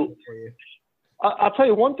 I'll tell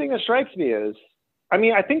you one thing that strikes me is, I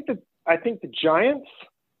think the Giants,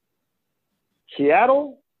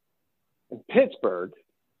 Seattle, and Pittsburgh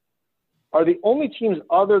are the only teams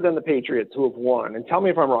other than the Patriots who have won. And tell me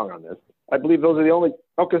if I'm wrong on this. I believe those are the only.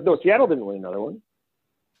 Oh, because no, Seattle didn't win another one.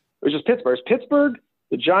 It was just Pittsburgh. It's Pittsburgh,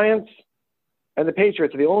 the Giants, and the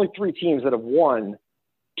Patriots are the only three teams that have won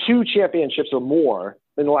 2 championships or more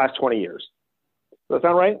in the last 20 years. Does that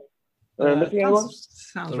sound right? Am I missing anyone?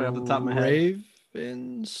 Sounds right off the top of my head.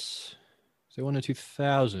 Ravens. They won in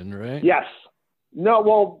 2000, right? Yes. No,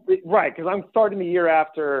 well, right, because I'm starting the year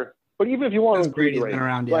after. But even if you want to agree, been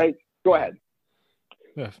around, right? Go ahead.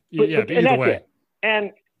 But either way. It.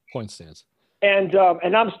 And point stands. And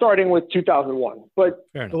I'm starting with 2001. But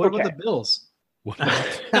fair enough. What about the Bills?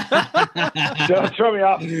 Don't throw me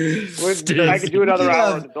off. I could do another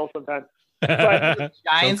hour on the Bills sometime. But,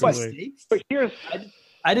 Giants mistakes. But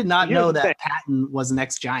I did not know that Patton was an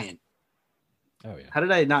ex-Giant. Oh yeah. How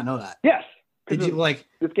did I not know that? Yes. Did you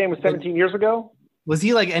this game was 17 years ago? Was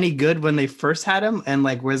he any good when they first had him? And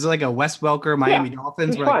was it a Wes Welker, Miami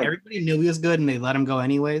Dolphins, where everybody knew he was good and they let him go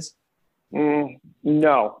anyways?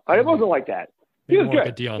 No, it wasn't like that. He was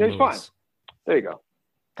good. He was fine. There you go.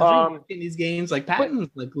 In these games, Patton's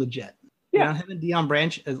legit. Yeah, him and Deion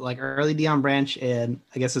Branch, early Deion Branch, and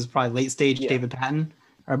I guess it's probably late stage David Patton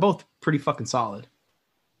are both pretty fucking solid.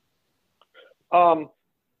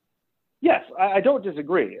 Yes, I don't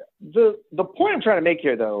disagree. The point I'm trying to make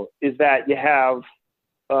here, though, is that you have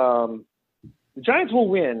the Giants will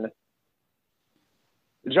win.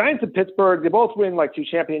 The Giants and Pittsburgh, they both win 2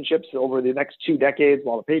 championships over the next 2 decades,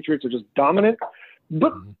 while the Patriots are just dominant.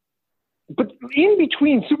 But in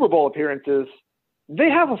between Super Bowl appearances,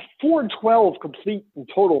 they have a 4-12 complete and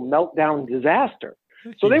total meltdown disaster.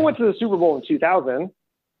 So they went to the Super Bowl in 2000,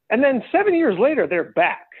 and then 7 years later, they're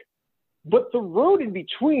back. But the road in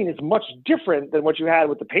between is much different than what you had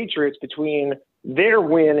with the Patriots between their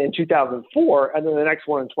win in 2004 and then the next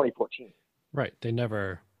one in 2014. Right. They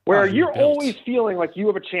never. Where you're always feeling like you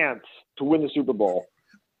have a chance to win the Super Bowl.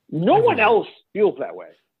 No one else feels that way.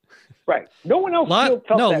 Right. No one else felt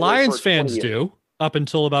that way. Lions fans do up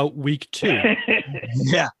until about week 2.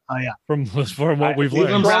 Yeah. Oh, yeah. From what we've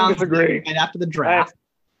learned. Browns disagree. And after the draft.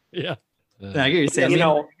 Yeah. I get what you're saying. You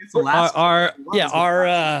know, It's the last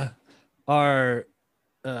our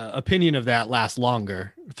opinion of that lasts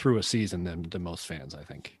longer through a season than most fans, I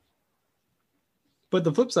think. But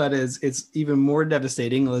the flip side is it's even more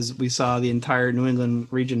devastating as we saw the entire New England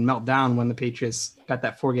region melt down when the Patriots got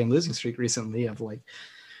that 4-game losing streak recently of like,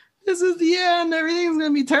 this is the end, everything's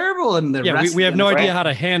going to be terrible. And we have no idea how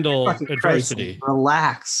to handle adversity.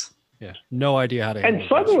 Relax. Yeah, no idea how to handle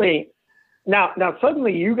suddenly, now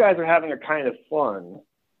suddenly you guys are having a kind of fun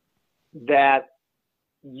that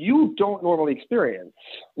you don't normally experience,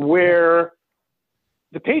 where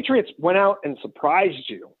the Patriots went out and surprised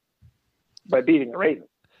you by beating the Ravens.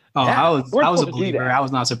 Oh, yeah. I was a believer. I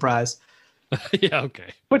was not surprised. Yeah,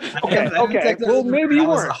 okay. But okay. Well, maybe you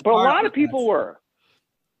weren't, but a lot of people were.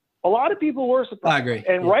 A lot of people were surprised. I agree.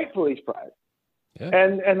 And rightfully surprised. Yeah.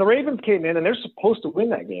 And the Ravens came in and they're supposed to win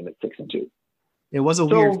that game at 6-2. It was a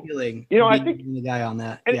weird feeling. You know, I think the guy on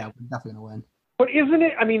that. Yeah, we're definitely gonna win. But isn't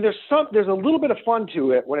it? I mean, there's a little bit of fun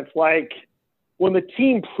to it when it's like when the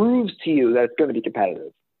team proves to you that it's going to be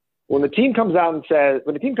competitive. When the team comes out and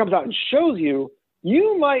shows you,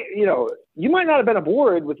 you might not have been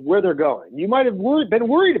aboard with where they're going. You might have been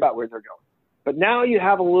worried about where they're going. But now you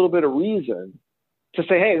have a little bit of reason to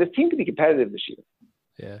say, hey, this team can be competitive this year.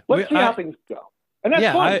 Yeah. Let's see how things go. And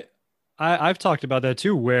that's fun. I've talked about that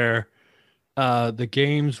too, where the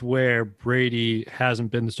games where Brady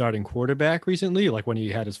hasn't been the starting quarterback recently, like when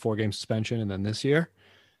he had his 4-game suspension and then this year,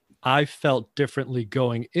 I felt differently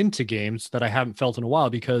going into games that I haven't felt in a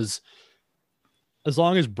while, because as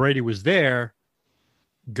long as Brady was there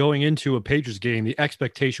going into a Patriots game, the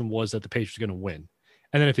expectation was that the Patriots were going to win.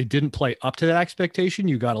 And then if they didn't play up to that expectation,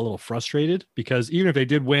 you got a little frustrated, because even if they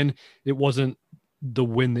did win, it wasn't the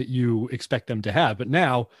win that you expect them to have. But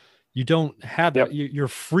now you don't have that. You're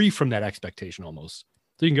free from that expectation almost.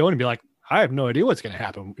 So you can go in and be like, I have no idea what's going to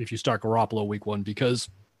happen if you start Garoppolo week 1, because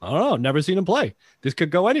I don't know, never seen him play. This could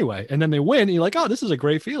go anyway. And then they win, and you're like, oh, this is a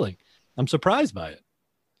great feeling. I'm surprised by it.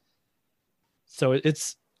 So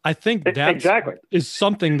I think that exactly is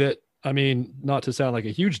something that, I mean, not to sound like a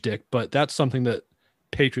huge dick, but that's something that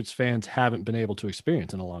Patriots fans haven't been able to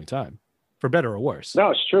experience in a long time, for better or worse. No,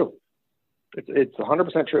 it's true. It's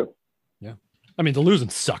 100% true. Yeah. I mean, the losing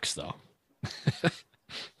sucks though. I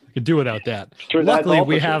could do without that. True, luckily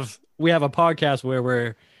we have a podcast where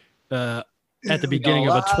we're at the beginning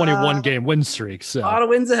of a 21-game win streak. So a lot of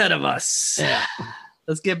wins ahead of us.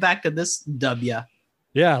 Let's get back to this W.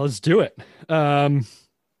 Yeah, let's do it.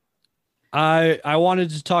 I wanted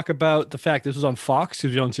to talk about the fact this was on Fox,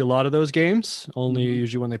 because you don't see a lot of those games. Only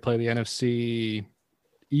usually when they play the NFC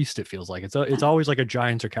East, it feels like it's always like a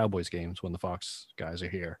Giants or Cowboys games when the Fox guys are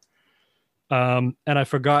here. And I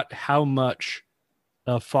forgot how much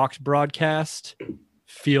a Fox broadcast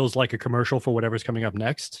feels like a commercial for whatever's coming up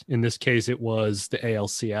next. In this case, it was the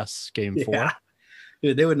ALCS game 4.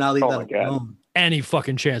 Dude, they would not leave that alone. Any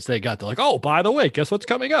fucking chance they got, they're like, oh, by the way, guess what's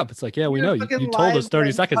coming up? It's like, yeah, we know. You told us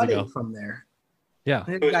 30 seconds ago. From there. Yeah.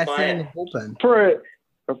 Guy in the bullpen.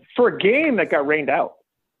 For a game that got rained out.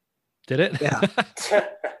 Did it? Yeah.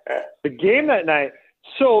 The game that night.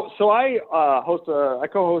 So I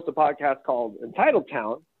co-host a podcast called Entitled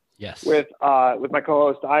Town. Yes. With my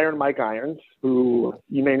co-host Mike Irons, who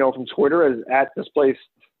you may know from Twitter as at Displaced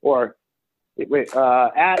or at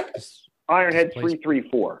Ironhead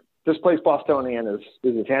 334. Displaced Bostonian is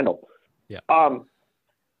his handle. Yeah.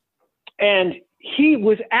 And he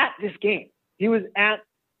was at this game. He was at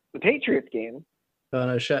the Patriots game. Oh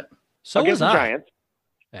no shit. So against was the I, Giants.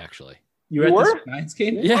 actually. You were at this Giants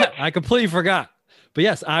game? Yeah, I completely forgot. But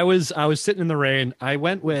yes, I was sitting in the rain. I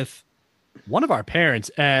went with one of our parents,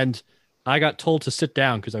 and I got told to sit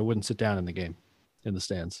down because I wouldn't sit down in the game, in the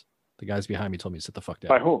stands. The guys behind me told me to sit the fuck down.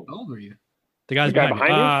 By whom? How old were you? The guys guy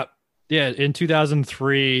behind me. Yeah, in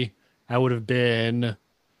 2003, I would have been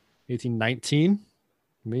 18, 19,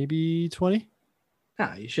 maybe 20.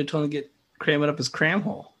 Nah, you should totally cram it up his cram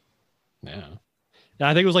hole. Yeah.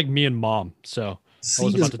 I think it was like me and mom. So I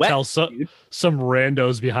was about to tell some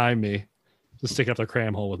randos behind me to stick up their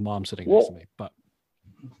cram hole with mom sitting next to me. But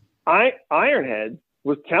Ironhead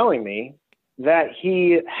was telling me that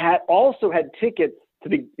he also had tickets to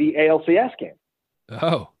the ALCS game.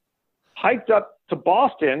 Oh. Hiked up to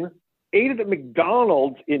Boston, ate at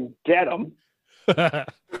McDonald's in Dedham,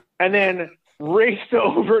 and then raced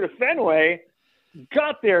over to Fenway,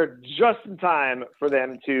 got there just in time for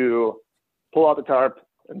them to pull out the tarp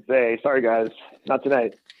and say, sorry guys, not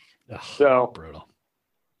tonight. Ugh, so brutal.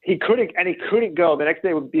 He couldn't go. The next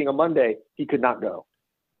day being a Monday, he could not go.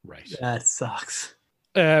 Right. That sucks.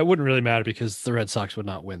 It wouldn't really matter because the Red Sox would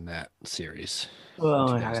not win that series. Well,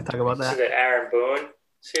 I gotta talk about that. So the Aaron Boone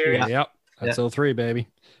series? Yeah. Yep. That's 03, baby.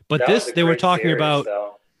 But That was a they were great talking series, about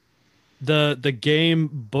though. the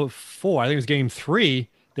game before. I think it was game 3.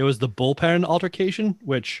 There was the bullpen altercation,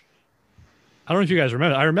 which I don't know if you guys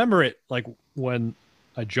remember. I remember it like when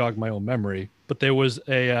I jogged my own memory. But there was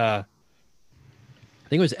I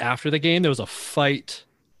think it was after the game. There was a fight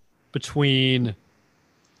between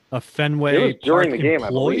a Fenway It was during Park the game, I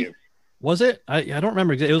employee. believe. Was it? I don't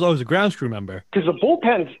remember. It was always a grounds crew member. Because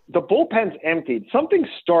the bullpen's emptied. Something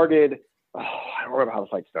started. I don't remember how the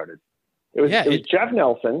fight started. It was Jeff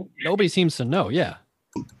Nelson. Nobody seems to know. Yeah.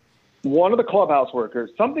 One of the clubhouse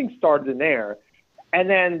workers. Something started in there, and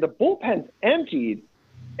then the bullpen's emptied,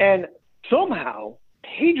 and somehow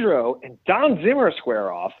Pedro and Don Zimmer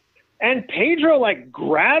square off, and Pedro like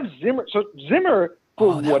grabs Zimmer. So Zimmer,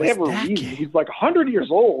 for whatever reason, he's like 100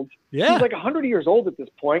 years old. Yeah. He's like 100 years old at this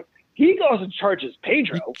point. He goes and charges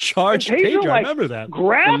Pedro. Pedro, I like, remember that.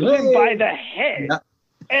 Grabs him by the head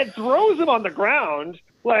and throws him on the ground.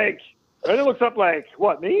 Like, and it looks up like,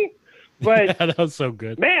 what, me? But yeah, that was so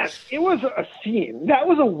good. Man, it was a scene. That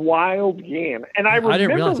was a wild game. And I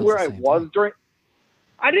remember where I was during.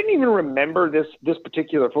 I didn't even remember this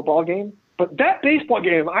particular football game. But that baseball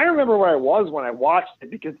game, I remember where I was when I watched it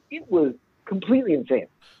because it was completely insane.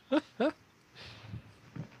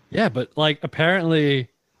 Yeah, but like apparently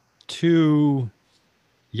 2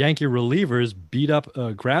 Yankee relievers beat up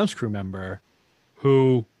a grounds crew member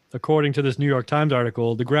who, according to this New York Times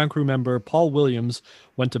article, the ground crew member, Paul Williams,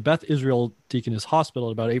 went to Beth Israel Deaconess Hospital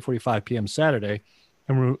at about 8:45 p.m. Saturday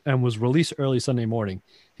and was released early Sunday morning.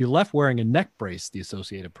 He left wearing a neck brace, the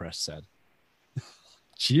Associated Press said.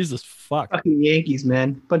 Jesus fuck. Fucking Yankees,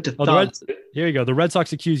 man. Bunch of thugs. Here you go. The Red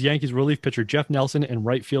Sox accused Yankees relief pitcher Jeff Nelson and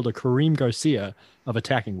right fielder Kareem Garcia of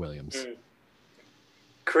attacking Williams.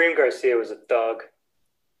 Kareem Garcia was a thug.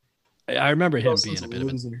 I remember him being a bit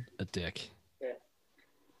of a dick. Yeah.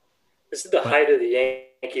 This is the height of the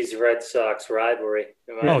Yankees-Red Sox rivalry.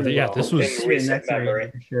 This was in recent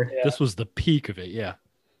memory. Sure. This was the peak of it, yeah.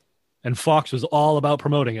 And Fox was all about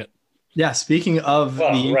promoting it. Yeah, speaking of the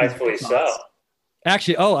Yankees, rightfully so.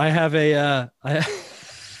 Actually, I have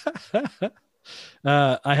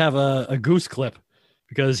I have a Goose clip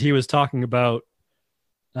because he was talking about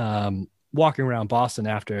walking around Boston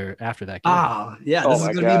after that game. Ah, yeah, this is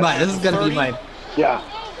gonna be my. Yeah.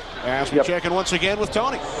 As we check in once again with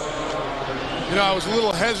Tony. You know, I was a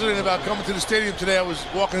little hesitant about coming to the stadium today. I was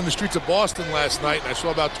walking in the streets of Boston last night, and I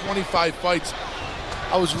saw about 25 fights.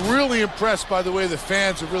 I was really impressed by the way the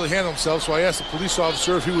fans have really handled themselves. So I asked the police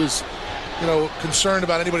officer if he was, concerned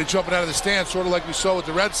about anybody jumping out of the stand, sort of like we saw with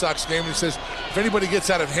the Red Sox game. And he says, if anybody gets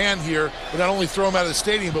out of hand here, we not only throw them out of the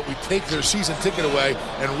stadium, but we take their season ticket away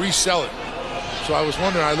and resell it. So I was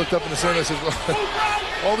wondering, I looked up in the stand and I said, well,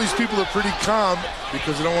 all these people are pretty calm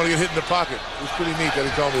because they don't want to get hit in the pocket. It was pretty neat that he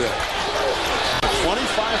told me that. 25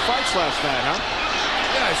 fights last night, huh?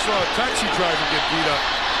 Yeah, I saw a taxi driver get beat up.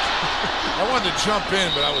 I wanted to jump in,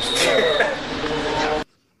 but I was full.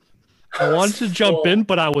 I wanted to jump in,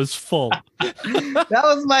 but I was full. That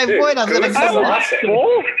was my point. I was going to I was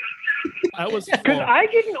full? I was Because full. I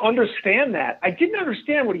didn't understand that. I didn't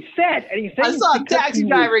understand what he said. And he said I saw a taxi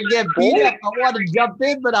driver get beat up. I wanted to jump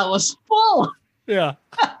in, but I was full. Yeah.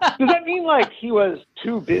 Does that mean like he was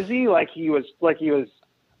too busy? Like he was.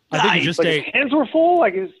 I think he just like ate. his hands were full.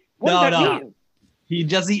 Like his. What does that mean? He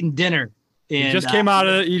just eaten dinner. He And, just came out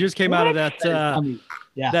of that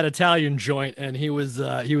yeah. that Italian joint, and he was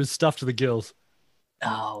stuffed to the gills.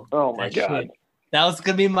 Oh my that God. shit. That was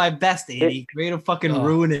gonna be my best, 80. Way to fucking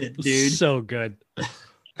ruin it, dude. So good.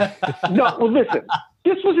 No, well, listen.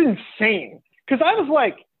 This was insane. Because I was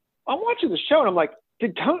like, I'm watching the show, and I'm like,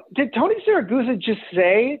 did Tony Siragusa just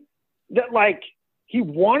say that like he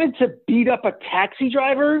wanted to beat up a taxi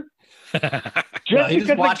driver just because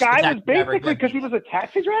the guy was basically because he was a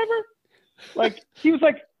taxi driver? Like he was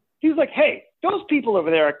like, hey, those people over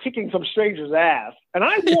there are kicking some stranger's ass, and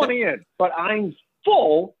I want in, but I'm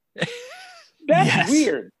full. That's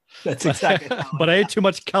weird. That's exactly. But I ate too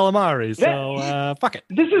much calamari, so fuck it.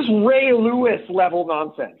 This is Ray Lewis level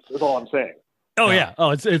nonsense. Is all I'm saying. Oh yeah. Oh,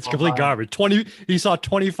 it's complete garbage. He saw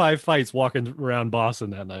 25 fights walking around Boston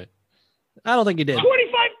that night. I don't think he did.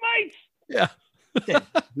 25 fights. Yeah.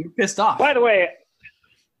 You're pissed off. By the way,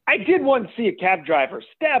 I did once see a cab driver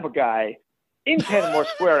stab a guy in Kenmore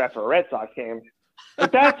Square after a Red Sox game,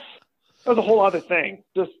 but that was a whole other thing.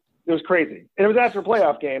 Just it was crazy, and it was after a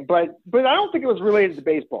playoff game. But I don't think it was related to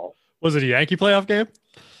baseball. Was it a Yankee playoff game?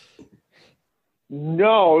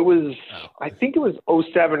 No, it was. I think it was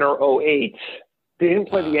 07 or 08. They didn't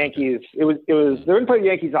play the Yankees. It was. They didn't play the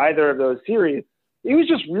Yankees either of those series. It was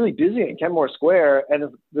just really busy in Kenmore Square,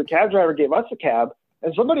 and the cab driver gave us a cab,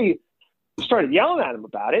 and somebody started yelling at him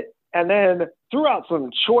about it, and then threw out some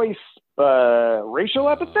choice racial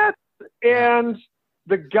epithets. And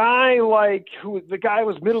the guy, the guy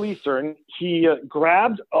was Middle Eastern. He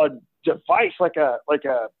grabbed a device like a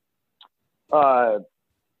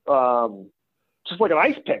just like an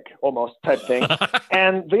ice pick almost type thing.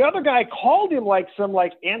 And the other guy called him some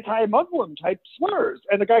anti-Muslim type slurs.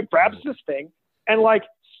 And the guy grabs this thing and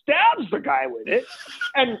stabs the guy with it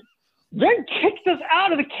and then kicked us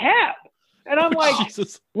out of the cab. And I'm like,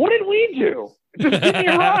 Jesus. What did we do? Just give me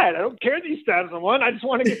a ride. I don't care that you stabbed someone. I just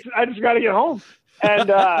got to get home.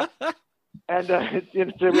 And I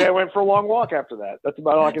went for a long walk after that. That's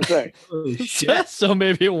about all I can say. Oh, shit. So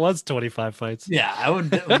maybe it was 25 fights. Yeah, I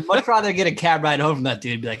would much rather get a cab ride home from that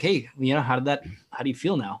dude and be like, hey, how do you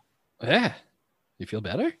feel now? Yeah. You feel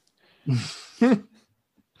better? God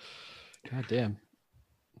damn.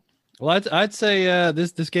 Well, I'd say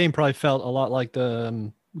this game probably felt a lot like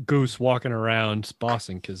the Goose walking around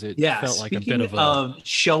Boston because it felt like a bit of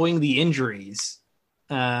showing the injuries.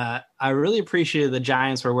 I really appreciated the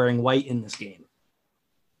Giants were wearing white in this game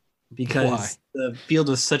because the field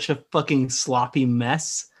was such a fucking sloppy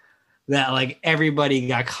mess that everybody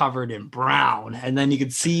got covered in brown, and then you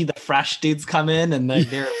could see the fresh dudes come in and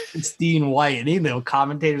they're pristine white, and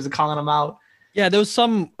commentators are calling them out. Yeah, there was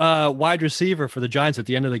some wide receiver for the Giants at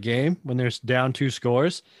the end of the game when they're down 2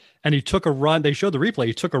 scores, and he took a run. They showed the replay.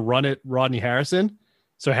 He took a run at Rodney Harrison,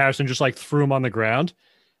 so Harrison just threw him on the ground.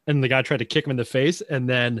 And the guy tried to kick him in the face. And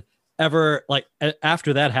then after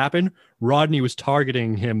that happened, Rodney was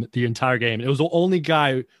targeting him the entire game. It was the only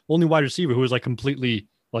wide receiver who was completely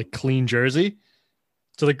clean jersey.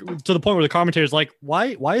 To the point where the commentator's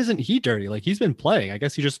why isn't he dirty? He's been playing. I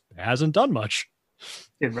guess he just hasn't done much.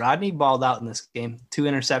 Dude, Rodney balled out in this game. 2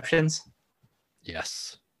 interceptions.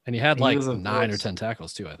 Yes. And he had 9 or 10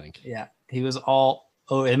 tackles too, I think. Yeah. He was all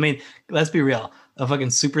I mean, let's be real. A fucking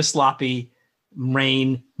super sloppy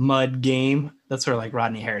rain mud game. That's where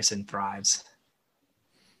Rodney Harrison thrives.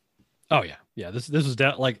 Oh yeah. This was a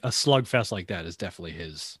slugfest like that is definitely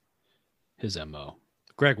his MO.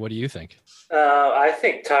 Greg, what do you think? I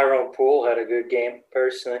think Tyrone Poole had a good game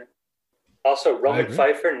personally. Also, Roman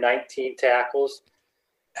Pfeiffer, 19 tackles.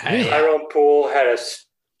 Hey. Tyrone Poole had a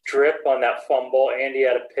strip on that fumble. Andy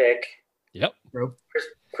had a pick. Yep.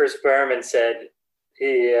 Chris Berman said,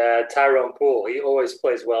 Tyrone Poole, he always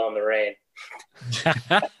plays well in the rain.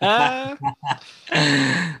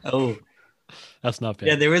 Oh, that's not bad.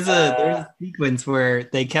 Yeah, there was a sequence where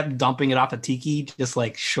they kept dumping it off of Tiki just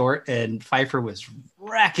short, and Pfeiffer was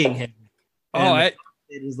wrecking him. It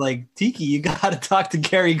was Tiki, you got to talk to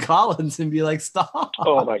Gary Collins and be stop.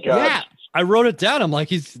 Oh my god. Yeah, I wrote it down. I'm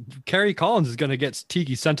Gary Collins is going to get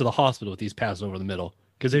Tiki sent to the hospital with these passes over the middle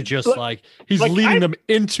because they're just he's leading them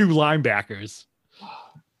into linebackers.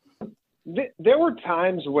 There were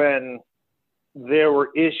times when there were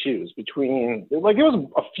issues between, there was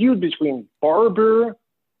a feud between Barber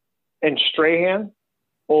and Strahan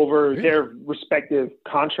over their respective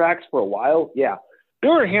contracts for a while. Yeah.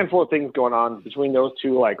 There were a handful of things going on between those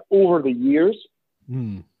two, over the years.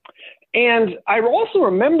 Mm. And I also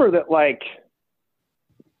remember that,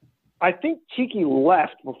 I think Tiki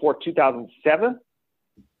left before 2007.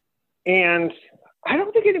 And I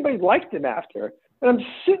don't think anybody liked him after. And I'm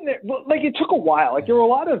sitting there, it took a while. There were a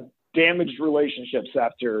lot of damaged relationships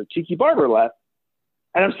after Tiki Barber left.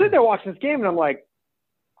 And I'm sitting there watching this game, and I'm I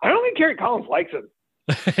don't think Gary Collins likes him.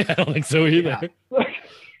 I don't think so either. Yeah.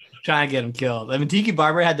 Trying to get him killed. I mean, Tiki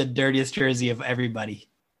Barber had the dirtiest jersey of everybody.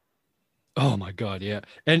 Oh, my God, yeah.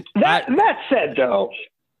 And that said, though,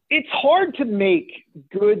 it's hard to make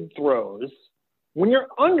good throws when you're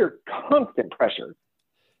under constant pressure.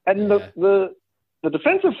 And the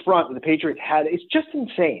defensive front that the Patriots had is just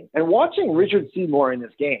insane. And watching Richard Seymour in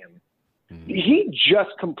this game, he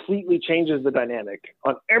just completely changes the dynamic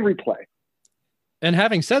on every play. And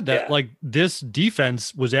having said that, this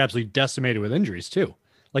defense was absolutely decimated with injuries too.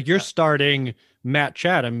 You're starting Matt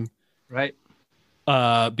Chatham, right?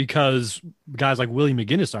 Because guys like Willie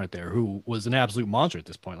McGinnis aren't there, who was an absolute monster at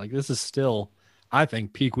this point. This is still, I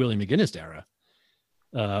think, peak Willie McGinnis era.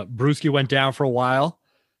 Bruschi went down for a while.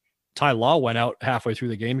 Ty Law went out halfway through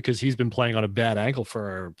the game because he's been playing on a bad ankle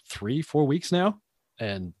for 3-4 weeks now.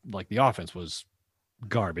 And the offense was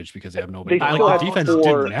garbage because they have nobody. The defense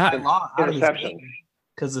didn't matter.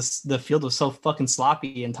 Because the field was so fucking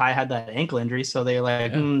sloppy and Ty had that ankle injury. So they were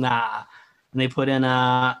nah. And they put in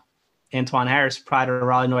Antoine Harris prior to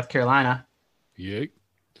Raleigh, North Carolina. Yeah.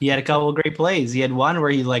 He had a couple of great plays. He had one where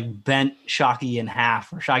he bent Shockey in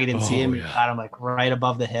half, or Shockey didn't see him. He got him right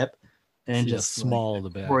above the hip. And just small of the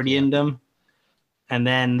back, accordioned him. And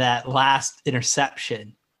then that last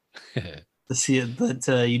interception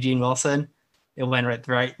to Eugene Wilson. It went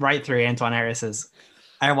right through Antoine Harris's.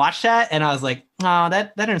 I watched that and I was like, oh,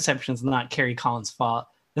 that interception is not Kerry Collins' fault.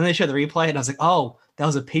 Then they showed the replay and I was like, oh, that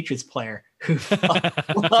was a Patriots player who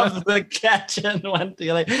loved the catch and went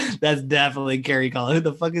to like, that's definitely Kerry Collins. Who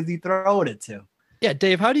the fuck is he throwing it to? Yeah,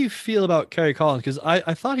 Dave, how do you feel about Kerry Collins? Because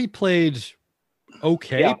I thought he played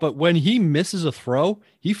okay, but when he misses a throw,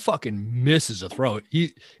 he fucking misses a throw.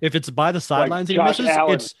 If it's by the sidelines like and he misses,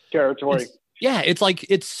 it's territory. It's like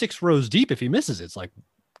it's 6 rows deep if he misses. It's like,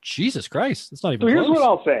 Jesus Christ, it's not even So here's close. what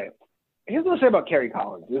I'll say. Here's what I'll say about Kerry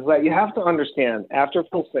Collins is that you have to understand, after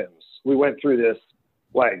Phil Simms, we went through this,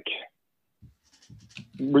 like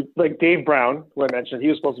Dave Brown, who I mentioned, he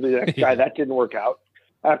was supposed to be the next guy. That didn't work out.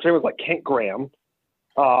 After it was like Kent Graham.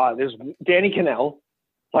 There's Danny Cannell.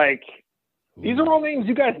 Like, these are all names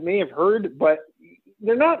you guys may have heard, but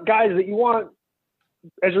they're not guys that you want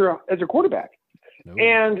as your quarterback. No.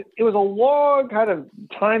 And it was a long kind of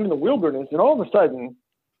time in the wilderness, and all of a sudden,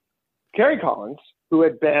 Kerry Collins, who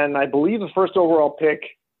had been, I believe, the first overall pick,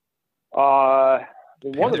 one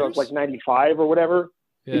of those, like 95 or whatever,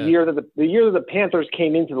 the year that the Panthers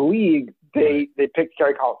came into the league, they picked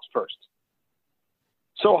Kerry Collins first.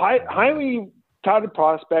 So highly touted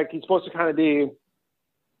prospect. He's supposed to kind of be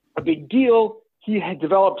a big deal. He had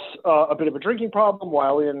develops a bit of a drinking problem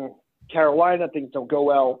while in Carolina. Things don't go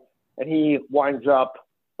well, and he winds up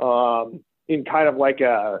in kind of like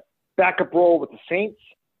a backup role with the Saints.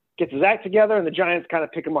 Gets his act together, and the Giants kind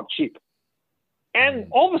of pick him up cheap. And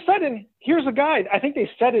all of a sudden, here's a guy. I think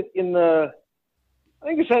they said it in the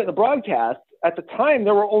broadcast. At the time,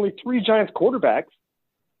 there were only 3 Giants quarterbacks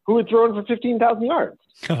who had thrown for 15,000 yards.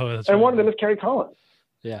 One of them is Kerry Collins.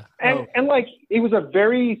 Yeah. And like, he was a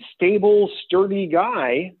very stable, sturdy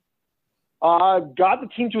guy. Got the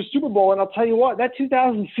team to a Super Bowl. And I'll tell you what, that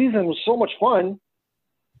 2000 season was so much fun.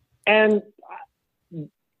 And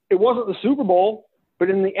it wasn't the Super Bowl, but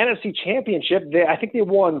in the NFC Championship, I think they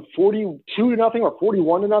won 42-0 or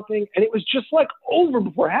 41-0. And it was just like over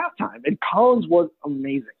before halftime. And Collins was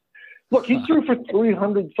amazing. Look, he threw for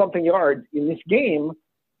 300-something yards in this game,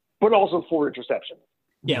 but also 4 interceptions.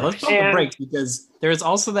 Yeah, let's put the brakes, because there's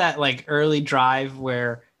also that like early drive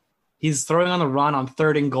where he's throwing on the run on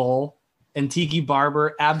 3rd and goal, and Tiki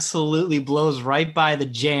Barber absolutely blows right by the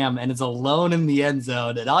jam and is alone in the end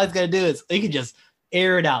zone. And all he's got to do is he can just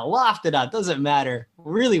air it out, loft it out. Doesn't matter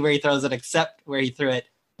really where he throws it, except where he threw it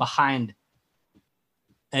behind.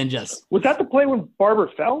 And just was that the play when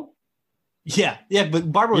Barber fell? Yeah,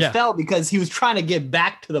 but Barber fell because he was trying to get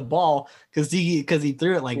back to the ball because he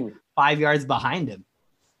threw it like 5 yards behind him.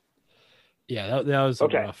 Yeah, that was a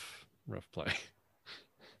rough play.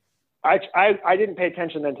 I didn't pay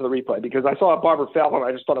attention then to the replay because I saw Barber fell and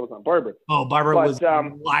I just thought it was on Barber. Oh, Barber was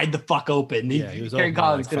wide the fuck open. He was Kerry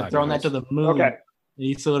Collins could have thrown that to the moon. Okay.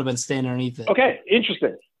 He still would have been standing underneath it. Okay,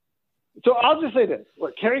 interesting. So I'll just say this.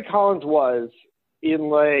 Look, Kerry Collins was in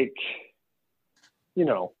like,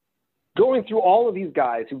 going through all of these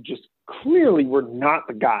guys who just clearly were not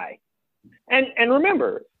the guy. And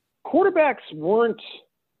remember, quarterbacks weren't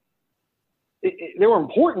they were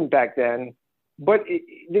important back then, but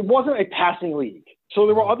it wasn't a passing league. So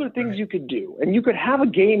there were other things you could do, and you could have a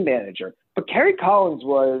game manager. But Kerry Collins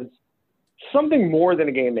was something more than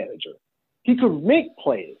a game manager. He could make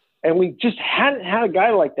plays, and we just hadn't had a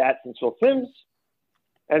guy like that since Phil Simms.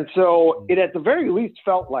 And so it at the very least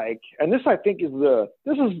felt like, and this I think is the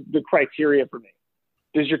criteria for me.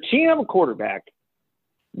 Does your team have a quarterback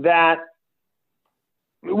that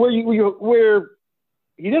where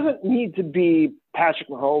he doesn't need to be Patrick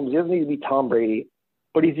Mahomes, he doesn't need to be Tom Brady,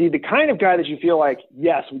 but he's the kind of guy that you feel like,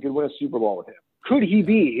 yes, we could win a Super Bowl with him. Could he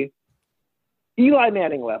be Eli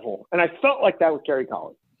Manning level? And I felt like that with Kerry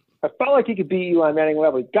Collins. I felt like he could be Eli Manning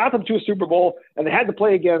level. He got them to a Super Bowl, and they had to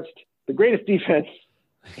play against the greatest defense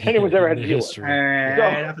anyone's ever had to deal with. All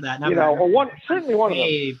right, enough of that. Certainly one of them.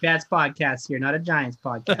 Hey, Bats podcast here, not a Giants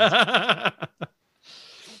podcast.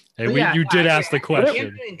 Hey, you did ask the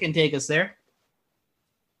question. Can take us there.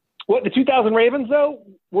 What, the 2000 Ravens though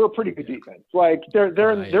were a pretty good defense. Like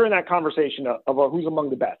they're in that conversation of who's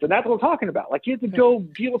among the best, and that's what I'm talking about. Like you had to go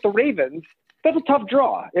deal with the Ravens. That's a tough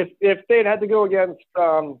draw. If they'd had to go against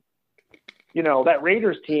that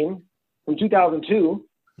Raiders team from 2002,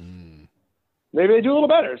 maybe they do a little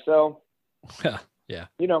better. So yeah,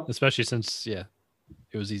 especially since it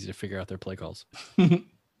was easy to figure out their play calls.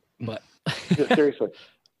 But seriously,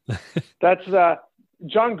 that's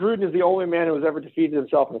John Gruden is the only man who has ever defeated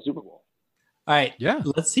himself in a Super Bowl. All right. Yeah.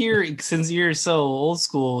 Let's hear, since you're so old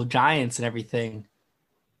school, Giants and everything,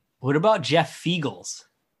 what about Jeff Fiegels?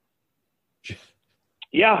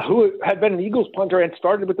 Yeah, who had been an Eagles punter and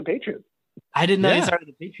started with the Patriots. I didn't know he Yeah. started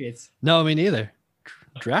with the Patriots. No, me neither.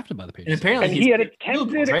 Drafted by the And Patriots. apparently And he's he had kicked field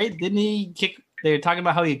attempted- goals, right? Didn't he kick? They were talking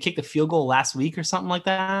about how he kicked a field goal last week or something like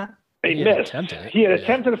that. He He had missed. attempted it, He had yeah.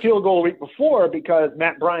 attempted a field goal a week before because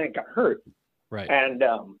Matt Bryant got hurt. Right. And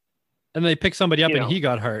And they picked somebody up You and know. he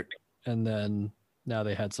got hurt. And then now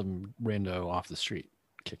they had some rando off the street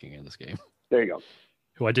kicking in this game, there you go.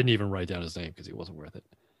 who I didn't even write down his name because he wasn't worth it.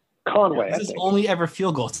 Conway, I This is think. only ever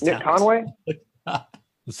field goal Nick attempt. Conway?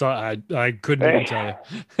 So I couldn't even tell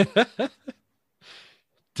you.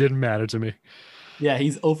 Didn't matter to me. Yeah,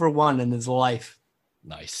 he's over 1 in his life.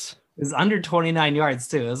 Nice. It's under 29 yards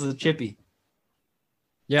too. This is a chippy.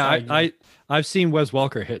 Yeah, Sorry, I've seen Wes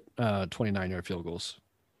Welker hit 29-yard field goals.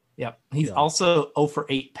 Yep. He's Yeah. also 0 for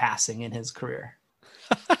 8 passing in his career.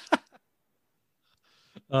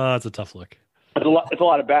 It's a tough look. It's a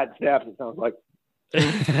lot of bad snaps, it sounds like.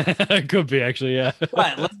 It could be actually, yeah.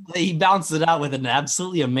 But he bounced it out with an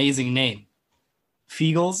absolutely amazing name.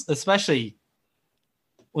 Fiegels, especially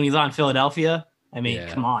when he's on Philadelphia. I mean,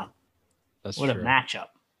 Yeah. come on. That's What true. a matchup.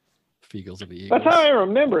 Fiegels of the Eagles. That's how I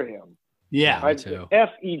remember him. Yeah. Me too.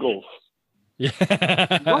 F Eagles. He's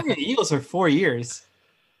Yeah. only in the Eagles for 4 years.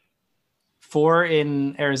 4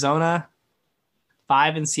 in Arizona,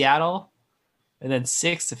 5 in Seattle, and then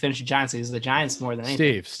 6 to finish the Giants. He's the Giants more than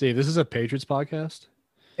anything. Steve, this is a Patriots podcast.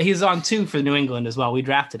 He was on 2 for New England as well. We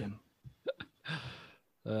drafted him.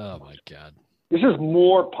 Oh my god. This is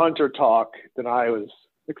more punter talk than I was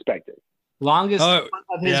expecting. Longest Oh, punt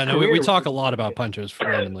of his yeah, no, career we was- talk a lot about punters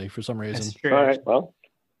randomly for some reason. That's true. All right, well,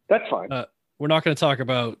 that's fine. We're not going to talk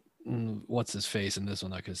about what's his face in this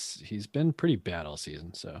one though, because he's been pretty bad all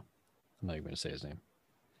season. So I'm not even going to say his name.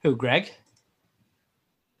 Who, Greg?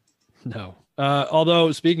 No.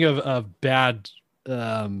 Although speaking of bad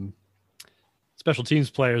special teams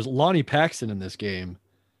players, Lonnie Paxton in this game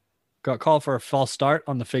got called for a false start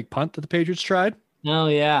on the fake punt that the Patriots tried. Oh,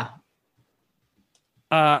 yeah.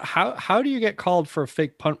 How do you get called for a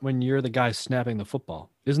fake punt when you're the guy snapping the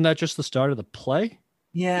football? Isn't that just the start of the play?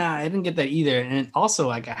 Yeah, I didn't get that either. And also,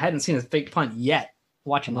 like, I hadn't seen a fake punt yet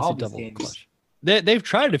watching Unless all you these double games. clutch. They've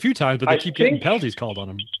tried it a few times, but they I keep getting think- penalties called on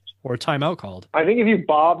them or a timeout called. I think if you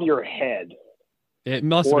bob your head, It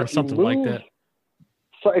must have or been if you something like move- that.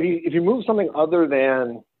 so if you move something other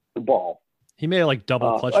than the ball, He may have like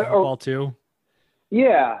double clutch the or- football too.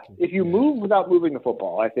 yeah, if you move without moving the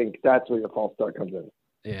football, I think that's where your false start comes in.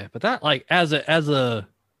 Yeah, but that like as a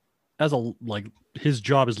like his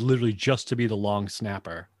job is literally just to be the long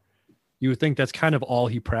snapper. You would think that's kind of all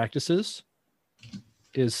he practices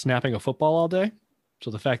is snapping a football all day.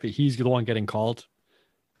 So the fact that he's the one getting called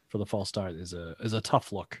for the false start is a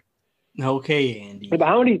tough look. Okay, Andy. But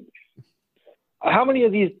how many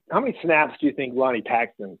snaps do you think Lonnie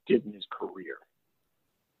Paxton did in his career?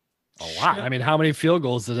 A lot. I mean, how many field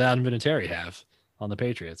goals does Adam Vinatieri have on the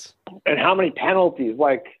Patriots? And how many penalties?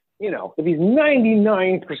 Like, if he's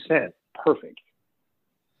 99% perfect,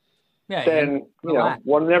 Yeah, then, relax.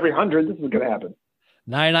 1 in every 100, this is going to happen.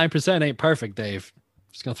 99% ain't perfect, Dave.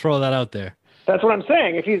 Just gonna throw that out there. That's what I'm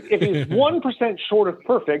saying. If he's 1% short of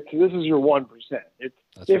perfect, this is your 1%.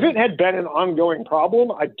 That's If right. it had been an ongoing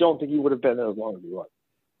problem, I don't think he would have been there as long as he was.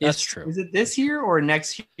 That's Is- true. Is it this year or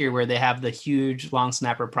next year where they have the huge long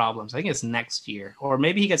snapper problems? I think it's next year, or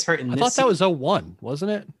maybe he gets hurt in I this. thought that was 01,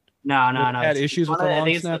 wasn't it? no. They had it's issues with one the of- I long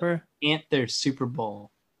think it's snapper. Their Super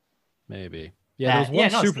Bowl. Maybe. Yeah, there was one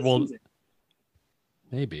it's Super this Bowl. season.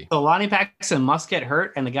 Maybe. So Lonnie Paxton must get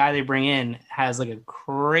hurt, and the guy they bring in has like a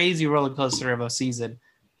crazy roller coaster of a season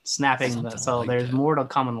snapping. Something So like there's that. more to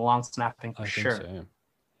come in the long snapping for I sure. think so.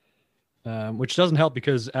 Yeah. Which doesn't help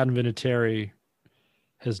because Adam Vinatieri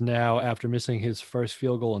has now, after missing his first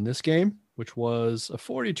field goal in this game, which was a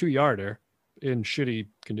 42-yarder in shitty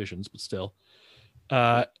conditions, but still,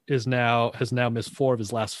 has now missed 4 of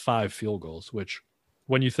his last 5 field goals. Which,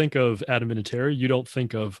 when you think of Adam Vinatieri, you don't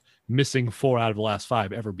think of missing 4 out of the last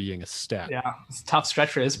 5 ever being a stat. Yeah, it's a tough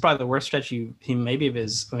stretch for. It's probably the worst stretch he maybe of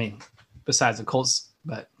his. I mean, besides the Colts,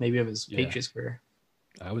 but maybe of his Yeah. Patriots career.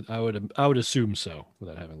 I would assume so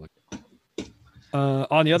without having looked.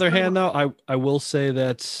 On the other hand, though, I will say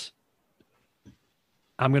that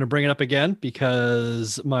I'm going to bring it up again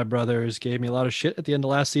because my brothers gave me a lot of shit at the end of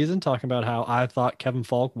last season talking about how I thought Kevin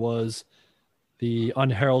Falk was the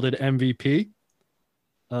unheralded MVP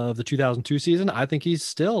of the 2002 season. I think he's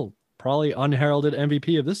still probably unheralded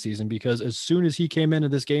MVP of this season because as soon as he came into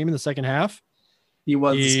this game in the second half, He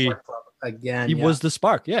was He- the spark plug again. he yeah. was the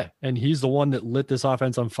spark. Yeah. And he's the one that lit this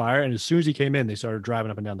offense on fire. And as soon as he came in, they started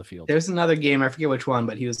driving up and down the field. There's another game, I forget which one,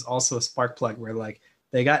 but he was also a spark plug where like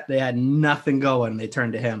they had nothing going and they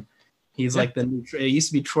turned to him. He's like the new. It used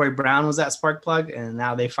to be Troy Brown was that spark plug, and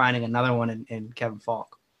now they're finding another one in Kevin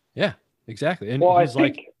Falk. Yeah, exactly. And well, he's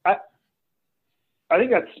I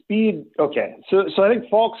think that speed. Okay, so I think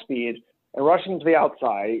Falk's speed and rushing to the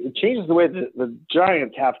outside, it changes the way the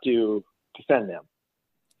Giants have to defend them,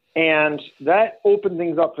 and that opened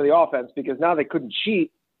things up for the offense because now they couldn't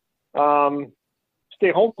cheat,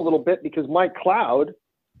 stay home a little bit because Mike Cloud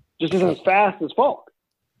just isn't as fast as Falk.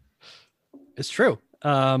 It's true.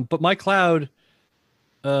 But Mike Cloud,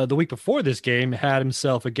 the week before this game, had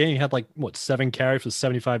himself a game. He had 7 carries for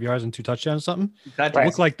 75 yards and 2 touchdowns or something. That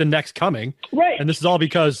looked like the next coming. Right. And this is all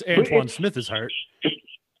because Antoine Smith is hurt.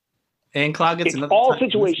 And Cloud gets another. It's all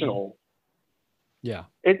situational. Yeah.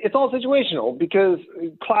 It's all situational because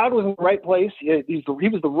Cloud was in the right place. He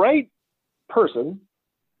was the right person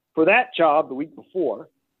for that job the week before.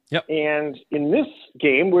 Yep. And in this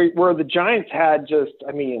game where the Giants had this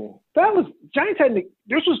was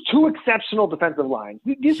 2 exceptional defensive lines.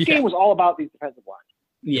 This game was all about these defensive lines.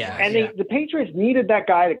 Yeah. And the Patriots needed that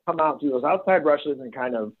guy to come out and do those outside rushes and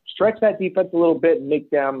kind of stretch that defense a little bit and make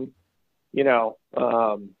them, settle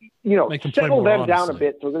them down a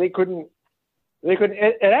bit so that they couldn't.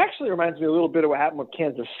 It actually reminds me a little bit of what happened with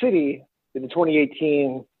Kansas City in the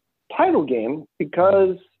 2018 title game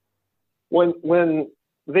because when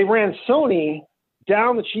they ran Sony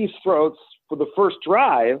down the Chiefs' throats for the first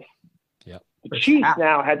drive. Yep. The Chiefs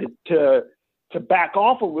now had to back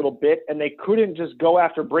off a little bit, and they couldn't just go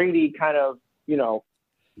after Brady kind of,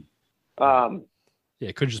 couldn't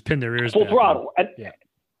just pin their ears full back. throttle.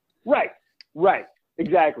 Right,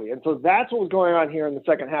 exactly. And so that's what was going on here in the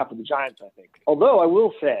second half of the Giants, I think. Although I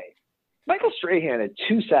will say, Michael Strahan had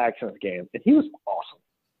 2 sacks in this game, and he was awesome.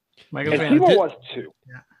 Michael Strahan was too.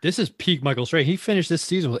 Yeah. This is peak Michael Strahan. He finished this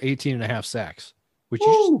season with 18.5 sacks, which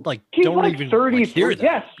Ooh, you don't even 30, hear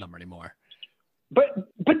that number anymore. But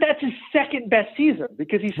that's his second best season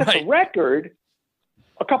because he set the record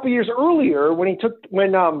a couple years earlier when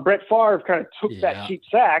Brett Favre kind of took that cheap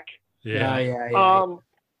sack. Yeah.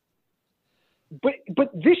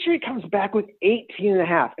 But this year he comes back with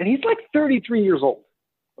 18.5, and he's 33 years old.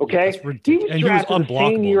 Okay, he was drafted the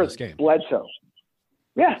same year as Bledsoe.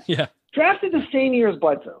 Yeah. Drafted the same year as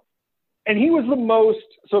Bledsoe. And he was the most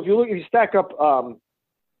 – so if you stack up Pro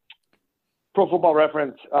Football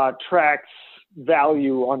Reference tracks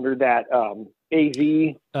value under that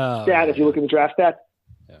AV stat, if you look at the draft stat,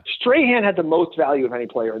 Strahan had the most value of any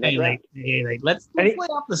player in that draft. Let's lay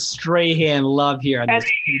off the Strahan love here on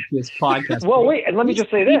this podcast. Well, wait, and let me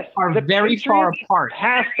just say this. The very far apart.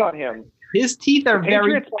 Passed on him. His teeth are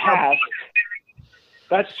very far apart.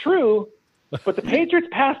 That's true. But the Patriots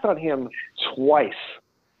passed on him twice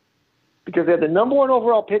because they had the number 1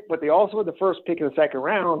 overall pick, but they also had the first pick in the second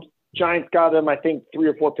round. Giants got them, I think, 3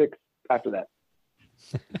 or 4 picks after that.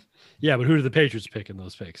 Yeah, but who did the Patriots pick in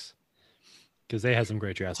those picks? Because they had some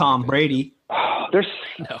great drafts. Tom Brady. Their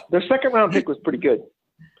second round pick was pretty good.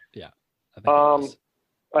 Yeah, I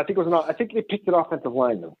think they picked an offensive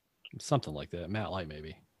lineman. Something like that. Matt Light,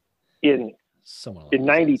 maybe. In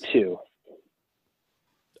 92.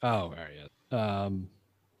 Oh, all right.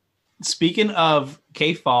 Speaking of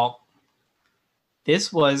K. Falk,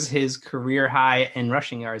 this was his career high in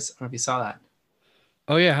rushing yards. I don't know if you saw that.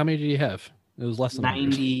 Oh, yeah. How many did he have? It was less than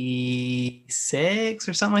 96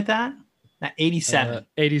 or something like that. 87.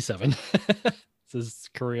 87. It's his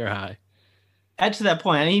career high. Add to that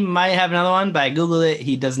point, and he might have another one, but I Googled it.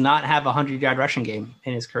 He does not have a 100-yard rushing game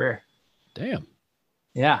in his career. Damn.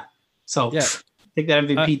 Yeah. So take that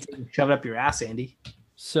MVP, shove it up your ass, Andy.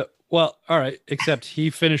 So, well, all right. Except he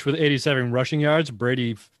finished with 87 rushing yards.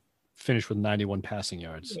 Brady finished with 91 passing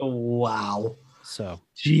yards. Oh, wow. So,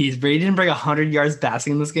 jeez, Brady didn't break 100 yards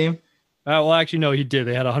passing in this game. Well, actually, no, he did.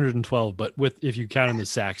 They had 112, but if you count in the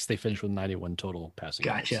sacks, they finished with 91 total passing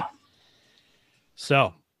yards. Gotcha.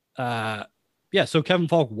 So, so Kevin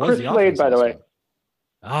Falk was Chris the Slade, by the way.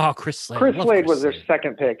 Oh, Chris Slade. Chris Slade was their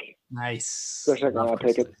second pick. Nice. Their second round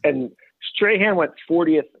pick. And Strahan went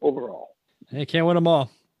 40th overall. Hey, can't win them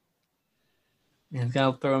all. Yeah, he's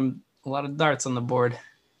got to throw him a lot of darts on the board.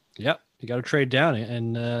 Yep. You got to trade down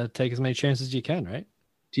and take as many chances as you can, right?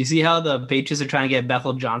 Do you see how the Patriots are trying to get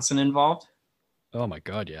Bethel Johnson involved? Oh, my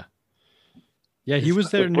God, yeah. Yeah, he was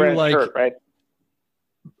their new, hurt, right?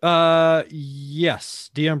 Yes.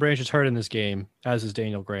 Deion Branch is hurt in this game, as is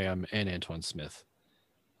Daniel Graham and Antoine Smith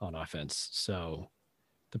on offense. So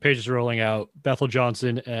the Patriots are rolling out Bethel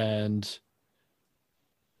Johnson and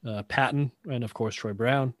Patton, and of course Troy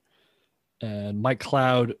Brown, and Mike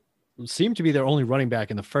Cloud seemed to be their only running back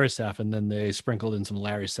in the first half, and then they sprinkled in some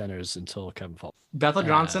Larry Centers until Kevin Falk. Bethel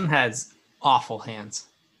Johnson has awful hands.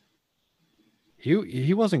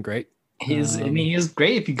 He wasn't great. He was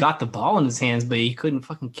great if he got the ball in his hands, but he couldn't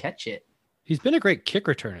fucking catch it. He's been a great kick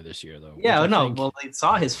returner this year, though. Yeah, no. Well, they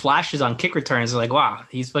saw his flashes on kick returns. They're like, wow,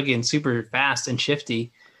 he's fucking super fast and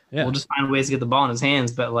shifty. Yeah. We'll just find ways to get the ball in his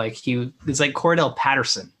hands. But like it's like Cordell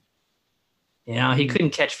Patterson. You know, he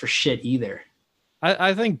couldn't catch for shit either.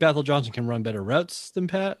 I think Bethel Johnson can run better routes than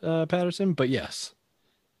Patterson, but yes.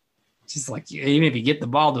 Just like even if you get the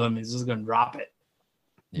ball to him, he's just going to drop it.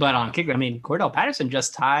 Yeah. But on kick, Cordell Patterson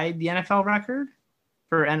just tied the NFL record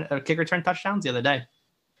for kick return touchdowns the other day.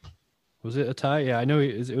 Was it a tie? Yeah, I know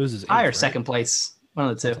it was his tie or second place, one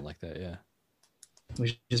of the two, something like that. Yeah,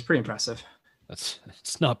 which is pretty impressive.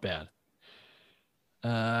 It's not bad.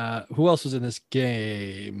 Who else was in this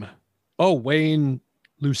game? Oh, Wayne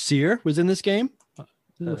Lucier was in this game.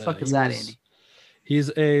 Who the fuck is that, Andy?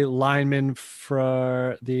 He's a lineman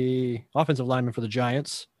for the offensive lineman for the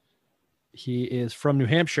Giants. He is from New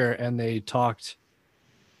Hampshire, and they talked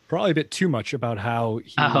probably a bit too much about how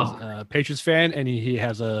he's a Patriots fan, and he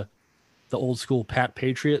has the old school Pat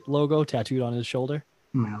Patriot logo tattooed on his shoulder.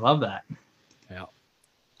 I love that. Yeah,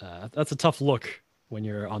 that's a tough look when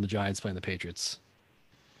you're on the Giants playing the Patriots.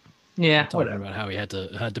 Yeah, talking about how he had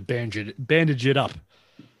to bandage it up.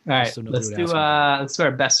 All right, let's do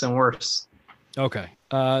our best and worst. Okay,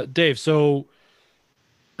 Dave. So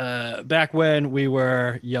back when we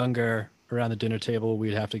were younger, around the dinner table,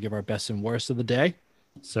 we'd have to give our best and worst of the day.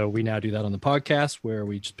 So we now do that on the podcast, where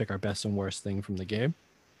we just pick our best and worst thing from the game.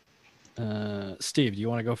 Steve, do you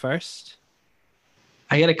want to go first?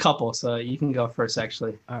 I get a couple, so you can go first.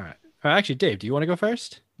 Actually, all right. Actually, Dave, do you want to go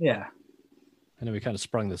first? Yeah. I know we kind of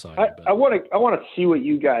sprung this on you. I want to see what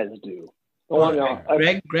you guys do.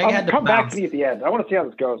 Greg had to come back to me at the end. I want to see how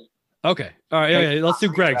this goes. Okay. All right. Yeah, let's do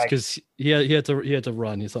Greg's because he had to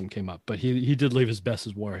run. Something came up, but he did leave his best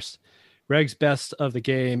as worst. Greg's best of the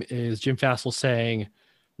game is Jim Fassel saying,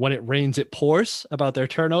 "When it rains, it pours," about their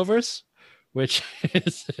turnovers, which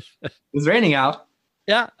is it's raining out.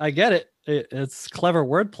 Yeah, I get it. It's clever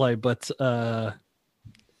wordplay, but all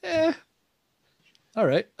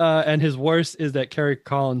right. And his worst is that Kerry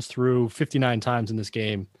Collins threw 59 times in this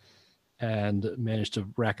game and managed to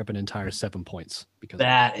rack up an entire 7 points. Because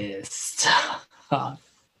that is tough.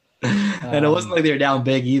 And it wasn't like they were down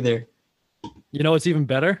big either. You know what's even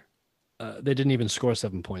better? They didn't even score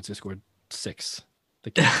 7 points. They scored 6.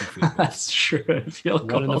 That's true.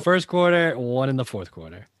 One in the first quarter, one in the fourth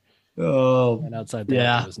quarter. Oh. And outside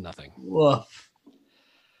that, it was nothing. Woof.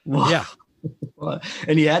 Yeah.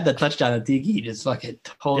 And he had the touchdown at Tiki. He just fucking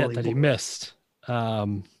totally that he missed.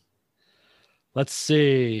 Let's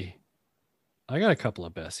see. I got a couple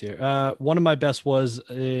of bests here. One of my best was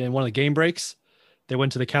in one of the game breaks. They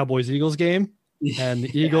went to the Cowboys-Eagles game, and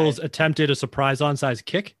the Eagles attempted a surprise onside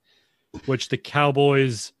kick, which the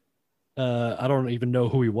Cowboys, I don't even know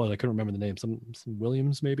who he was. I couldn't remember the name. Some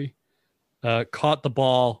Williams, maybe, caught the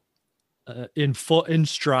ball in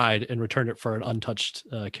stride and returned it for an untouched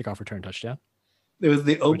kickoff return touchdown. It was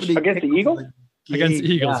the opening against the Eagles. Against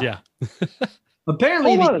the Eagles, yeah.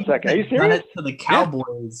 Apparently, hold on a second. Are you serious? To the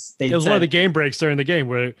Cowboys, it was one of the game breaks during the game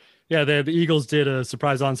where, the Eagles did a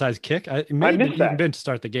surprise onside kick. It may have even been to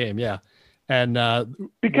start the game, yeah. And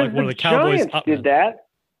because one of the Cowboys did that.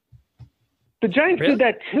 The Giants did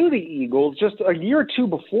that to the Eagles just a year or two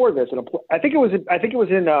before this. I think it was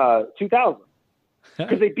in 2000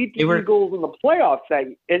 because they beat the Eagles in the playoffs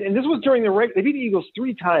and this was during they beat the Eagles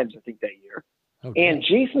 3 times, I think, that year. Okay. And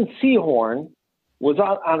Jason Sehorn was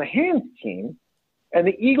on a hands team, and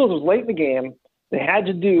the Eagles was late in the game. They had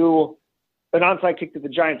to do an onside kick that the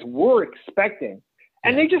Giants were expecting,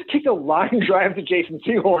 and they just kicked a line drive to Jason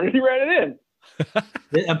Sehorn, and he ran it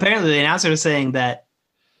in. Apparently, the announcer was saying that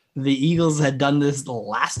the Eagles had done this the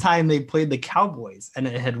last time they played the Cowboys, and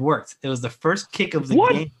it had worked. It was the first kick of the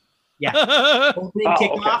game. Yeah. Opening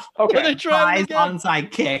kickoff. Okay. Surprise onside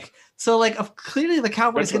kick. So, clearly the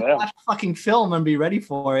Cowboys can watch fucking film and be ready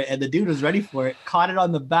for it, and the dude was ready for it, caught it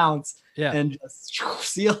on the bounce, and just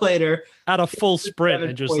see you later. At a full sprint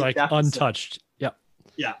and just untouched. Yep.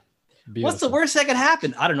 Yeah. Beautiful. What's the worst that could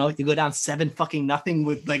happen? I don't know. You go down 7-0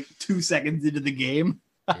 with 2 seconds into the game.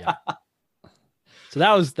 Yeah. So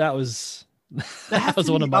that was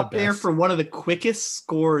one of my up there for one of the quickest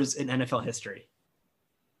scores in NFL history.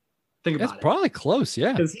 Think about it. It's probably close,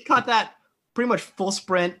 yeah. Because he caught that pretty much full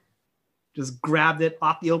sprint, just grabbed it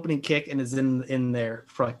off the opening kick, and is in there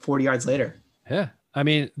for 40 yards later. Yeah. I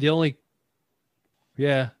mean, the only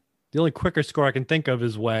quicker score I can think of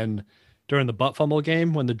is when during the butt fumble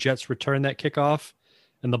game when the Jets returned that kickoff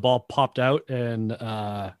and the ball popped out and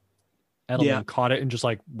Edelman caught it and just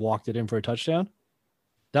walked it in for a touchdown.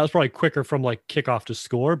 that was probably quicker from like kickoff to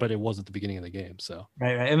score, but it wasn't the beginning of the game. So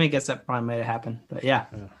Right. I mean, I guess that probably might have happened, but yeah.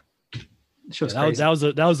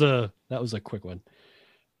 That was a quick one.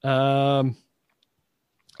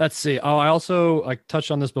 Let's see. Oh, I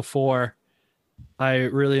touched on this before. I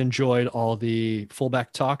really enjoyed all the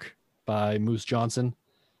fullback talk by Moose Johnson.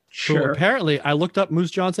 Sure. Who apparently, I looked up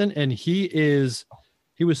Moose Johnson, and he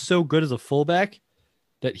was so good as a fullback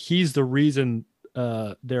that he's the reason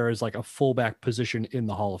there is like a fullback position in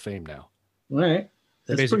the Hall of Fame now. All right.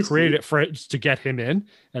 They basically created it to get him in,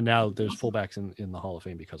 and now there's fullbacks in the Hall of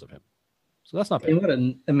Fame because of him. So that's not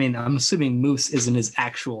bad. I'm assuming Moose isn't his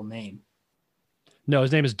actual name. No,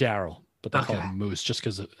 his name is Daryl, but they call him Moose just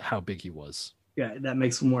because of how big he was. Yeah, that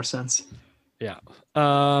makes more sense. Yeah.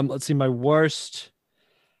 Let's see. My worst.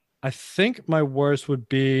 I think my worst would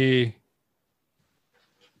be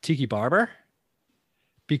Tiki Barber,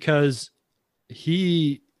 because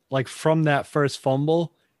he, like, from that first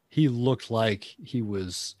fumble, he looked like he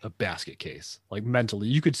was a basket case. Like, mentally,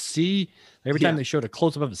 you could see every time they showed a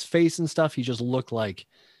close up of his face and stuff, he just looked like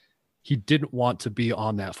he didn't want to be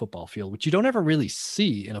on that football field, which you don't ever really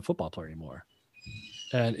see in a football player anymore.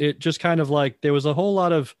 And it just kind of like, there was a whole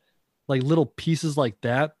lot of like little pieces like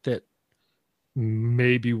that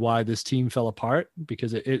maybe why this team fell apart,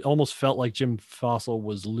 because it almost felt like Jim Fossil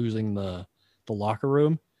was losing the locker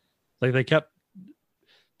room. Like, they kept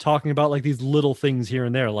talking about like these little things here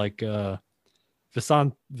and there, like Visanthe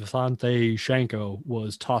Shanko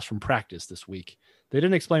was tossed from practice this week. They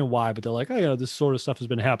didn't explain why, but they're like, oh yeah, this sort of stuff has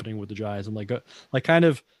been happening with the Giants, and like kind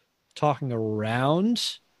of talking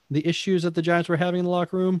around the issues that the Giants were having in the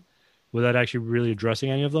locker room without actually really addressing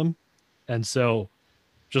any of them. And so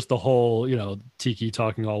just the whole, Tiki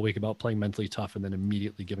talking all week about playing mentally tough and then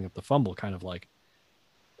immediately giving up the fumble, kind of like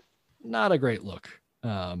not a great look.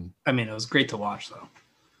 I mean, it was great to watch though.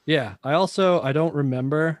 Yeah. I don't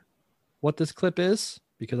remember what this clip is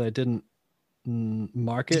because I didn't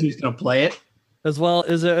mark it. Who's going to play it? As well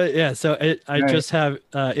as so just have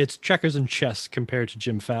it's checkers and chess compared to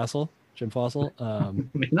Jim Fossil. On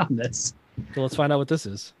this. So let's find out what this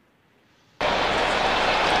is.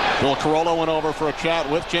 Bill Carollo went over for a chat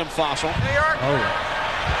with Jim Fossil. New York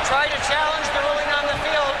tried to challenge the ruling on the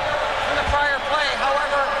field from the prior play.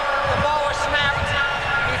 However, the ball was snapped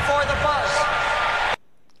before the buzz.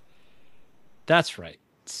 That's right.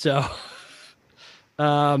 So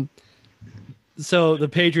the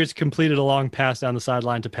Patriots completed a long pass down the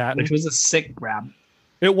sideline to Patton, which was a sick grab.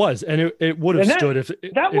 It was, and it would have stood if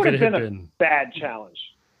that would have been a bad challenge.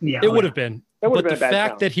 Yeah, it would have been. But the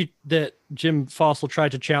fact that Jim Fossil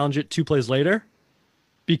tried to challenge it 2 plays later,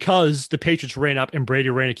 because the Patriots ran up and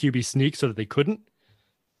Brady ran a QB sneak so that they couldn't,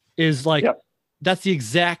 is like that's the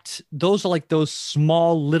exact. Those are like those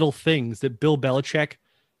small little things that Bill Belichick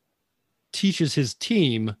teaches his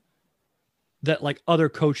team that like other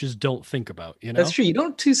coaches don't think about. That's true. You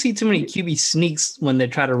don't see too many QB sneaks when they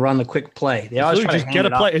try to run the quick play. They always try just to get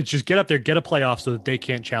a play. Just get up there, get a play off so that they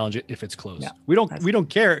can't challenge it if it's close. Yeah, we don't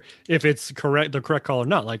care if it's the correct call or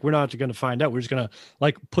not. Like, we're not going to find out. We're just going to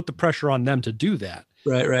like put the pressure on them to do that.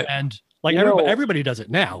 Right. And like everybody does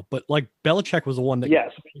it now, but like Belichick was the one that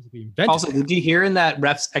basically invented. Also, did you hear in that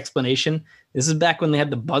ref's explanation? This is back when they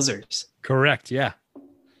had the buzzers. Correct. Yeah.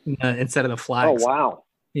 Instead of the flags. Oh wow.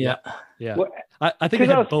 Yeah. Well, I think they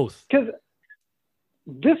had both. Because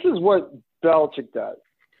this is what Belichick does,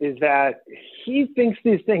 is that he thinks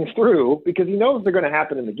these things through because he knows they're going to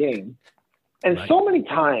happen in the game. And so many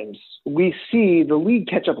times we see the league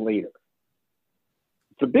catch up later.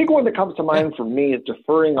 The big one that comes to mind for me is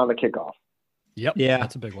deferring on the kickoff. Yep. Yeah.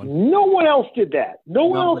 That's a big one. No one else did that. No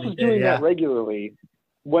one else was doing that regularly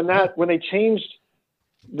when they changed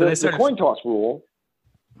the coin toss rule.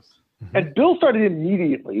 Mm-hmm. And Bill started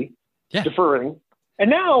immediately deferring, and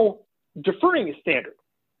now deferring is standard.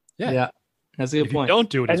 Yeah, that's a good point. Don't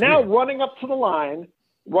do it. And now running up to the line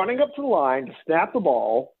to snap the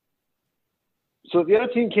ball, so the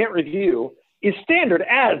other team can't review, is standard.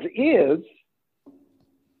 As is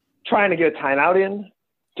trying to get a timeout in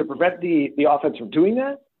to prevent the offense from doing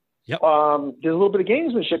that. Yep. There's a little bit of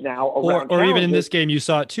gamesmanship now, or even in this game, you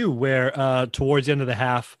saw it too, where towards the end of the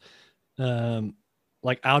half.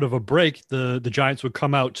 Like out of a break, the Giants would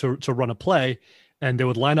come out to run a play, and they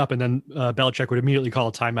would line up, and then Belichick would immediately call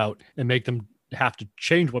a timeout and make them have to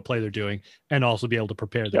change what play they're doing, and also be able to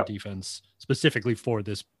prepare their defense specifically for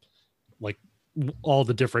this, like all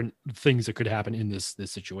the different things that could happen in this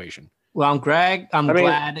situation. Well, I'm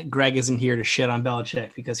glad Greg isn't here to shit on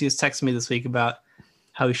Belichick, because he was texting me this week about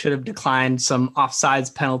how he should have declined some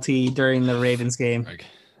offsides penalty during the Ravens game.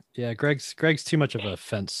 Yeah, Greg's too much of a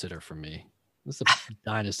fence sitter for me. This is a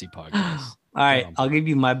dynasty podcast. All right, I'll give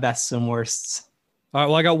you my bests and worsts. All right,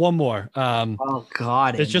 well, I got one more. Oh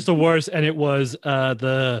God, it's just the worst, and it was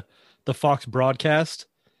the Fox broadcast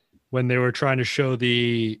when they were trying to show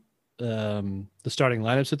the starting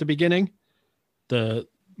lineups at the beginning. The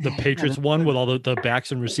Patriots one with all the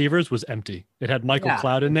backs and receivers was empty. It had Michael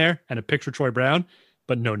Cloud in there and a picture of Troy Brown,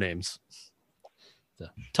 but no names.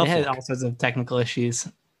 They had all sorts of technical issues.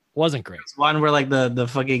 Wasn't great. One where like the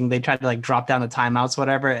fucking they tried to like drop down the timeouts,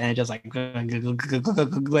 whatever, and it just like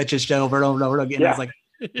glitches over and over and over again. Yeah. It's like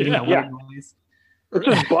weird noise. It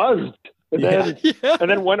just buzzed and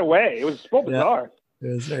then went away. It was so bizarre. It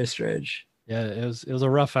was very strange. Yeah, it was a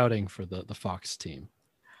rough outing for the Fox team.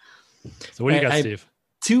 So what do you got, Steve?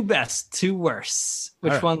 2 best, 2 worst.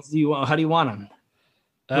 Which ones do you want? How do you want them?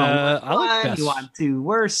 I like best. You want 2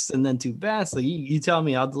 worst and then 2 best. So you tell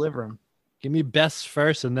me, I'll deliver them. Give me best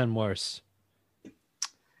first and then worst.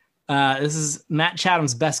 This is Matt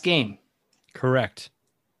Chatham's best game. Correct.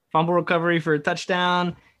 Fumble recovery for a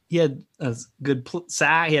touchdown. He had a good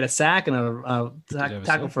sack. He had a sack and a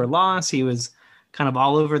tackle for a loss. He was kind of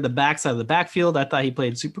all over the backside of the backfield. I thought he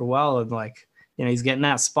played super well. And he's getting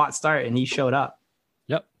that spot start and he showed up.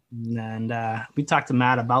 Yep. And we talked to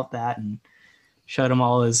Matt about that and showed him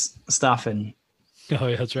all his stuff. And oh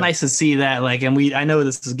yeah, that's right. Nice to see that. I know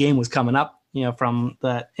this game was coming up, from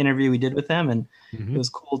the interview we did with him, and it was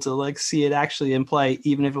cool to see it actually in play,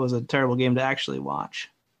 even if it was a terrible game to actually watch.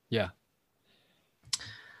 Yeah.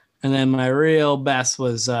 And then my real best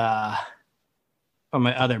was, or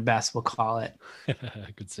my other best, we'll call it.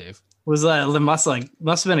 Good save. Was must have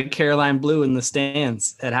been a Caroline Blue in the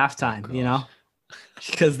stands at halftime,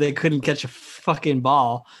 because they couldn't catch a fucking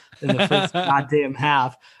ball in the first goddamn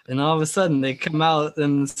half. And all of a sudden they come out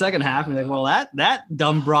in the second half and they're like, well, that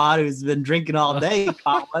dumb broad who's been drinking all day,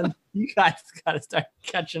 Colin, you guys got to start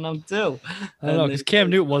catching them too. I don't know, because Cam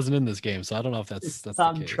Newton wasn't in this game, so I don't know if that's the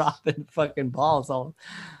case. Dropping fucking balls all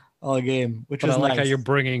game, which is I like nice. how you're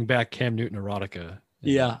bringing back Cam Newton erotica.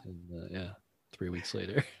 3 weeks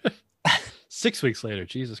later. 6 weeks later.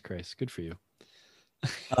 Jesus Christ. Good for you.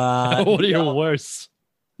 What are your worst?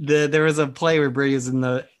 There was a play where Brady was in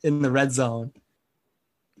the red zone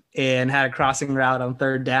and had a crossing route on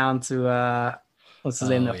 3rd down to what's his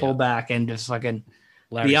name, the fullback, and just fucking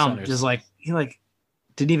just he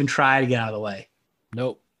didn't even try to get out of the way.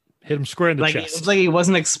 Nope. Hit him square in the chest. It was like he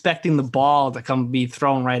wasn't expecting the ball to be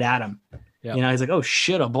thrown right at him. Yep. He's like, oh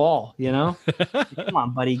shit, a ball, Come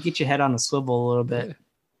on, buddy, get your head on a swivel a little bit.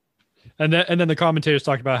 And then the commentators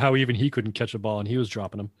talked about how even he couldn't catch a ball and he was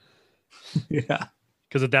dropping them. Yeah.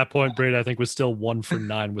 Because at that point, Brady, I think, was still 1 for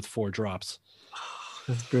 9 with 4 drops.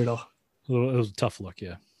 That's brutal. It was a tough look,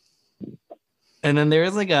 yeah. And then there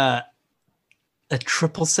was a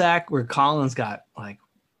triple sack where Collins got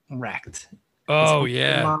wrecked. Oh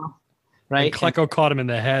yeah, right. And Klecko caught him in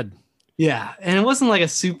the head. Yeah, and it wasn't a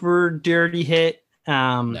super dirty hit.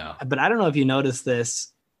 No. But I don't know if you noticed this.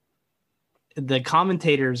 The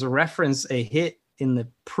commentators reference a hit in the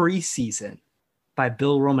preseason by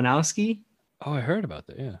Bill Romanowski. Oh, I heard about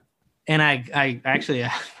that. Yeah. And I actually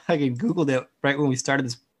Googled it right when we started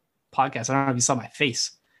this podcast. I don't know if you saw my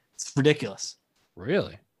face. It's ridiculous.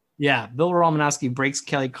 Really? Yeah. Bill Romanowski breaks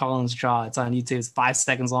Kelly Collins' jaw. It's on YouTube. It's 5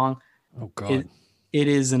 seconds long. Oh God. It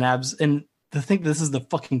is an and to think this is the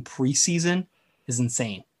fucking preseason is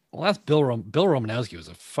insane. Well, that's Bill Romanowski was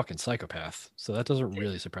a fucking psychopath, so that doesn't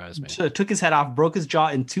really surprise me. So took his head off, broke his jaw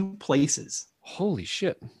in 2 places. Holy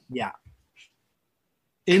shit. Yeah.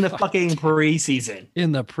 In the fucking preseason.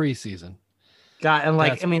 In the preseason. God, and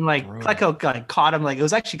Klecko caught him. It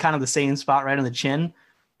was actually kind of the same spot right on the chin,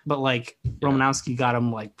 but Romanowski got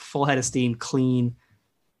him full head of steam, clean,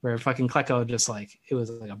 where fucking Klecko just it was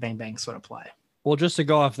a bang bang sort of play. Well, just to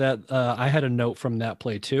go off that, I had a note from that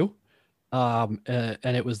play too. And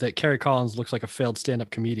it was that Kerry Collins looks like a failed stand-up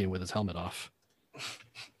comedian with his helmet off.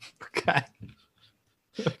 Okay.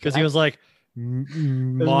 Because he was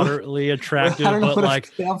moderately attractive, but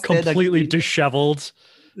completely disheveled.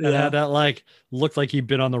 Yeah. And had that looked like he'd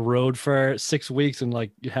been on the road for 6 weeks and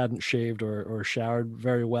hadn't shaved or showered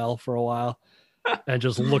very well for a while, and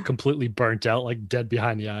just looked completely burnt out, dead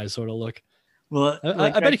behind the eyes sort of look. Well,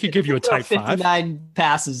 I bet he could give you a tight 59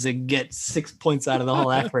 passes and get 6 points out of the whole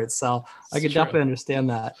effort. So I could definitely understand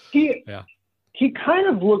that. He kind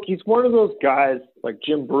of he's one of those guys like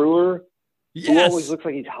Jim Brewer, who always looks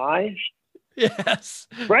like he's high. Yes.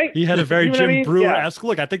 Right. He had a very Jim Brewer-esque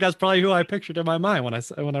look. I think that's probably who I pictured in my mind when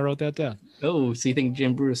I wrote that down. Oh, so you think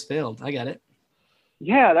Jim Brewer's failed? I got it.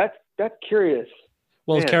 Yeah, that's curious.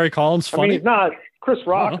 Well, is Kerry Collins funny? I mean, he's not Chris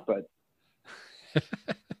Rock, but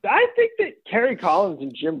I think that Kerry Collins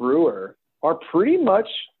and Jim Brewer are pretty much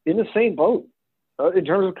in the same boat in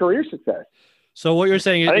terms of career success. So what you're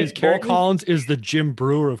saying is Kerry Bolton, Collins is the Jim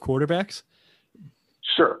Brewer of quarterbacks?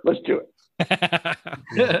 Sure, let's do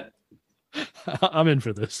it. I'm in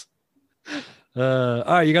for this. All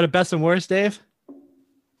right, you got a best and worst, Dave?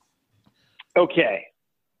 Okay.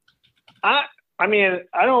 I mean,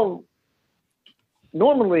 I don't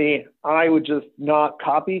normally I would just not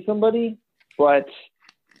copy somebody, but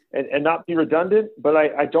and not be redundant, but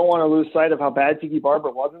I don't want to lose sight of how bad Tiki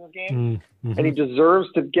Barber was in the game. Mm-hmm. And he deserves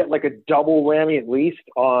to get like a double whammy at least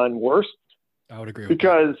on worst. I would agree with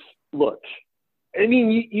because look, I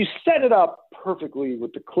mean, you set it up perfectly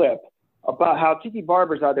with the clip about how Tiki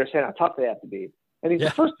Barber's out there saying how tough they have to be. And he's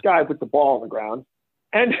the first guy with the ball on the ground.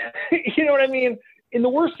 And you know what I mean? In the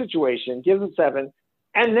worst situation, gives it 7,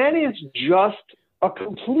 and then is just a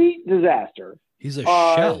complete disaster. He's a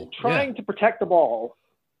shell. Trying to protect the ball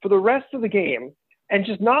for the rest of the game and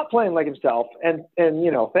just not playing like himself. And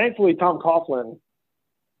you know, thankfully Tom Coughlin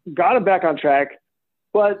got him back on track.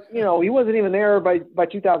 But, you know, he wasn't even there by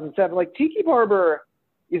 2007. Like, Tiki Barber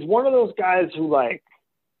is one of those guys who, like,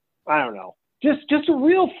 I don't know, just has a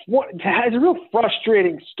real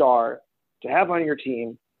frustrating star to have on your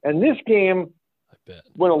team. And this game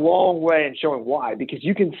went a long way in showing why, because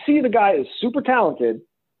you can see the guy is super talented,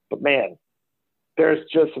 but man, there's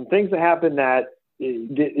just some things that happen that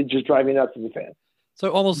it just drive me nuts as a fan.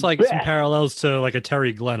 So almost like some parallels to like a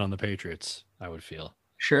Terry Glenn on the Patriots, I would feel.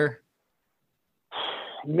 Sure.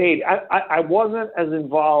 Maybe. I wasn't as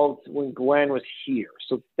involved when Glenn was here.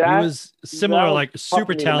 So that he was similar, was like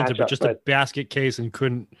super talented, but just a but basket case and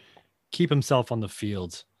couldn't keep himself on the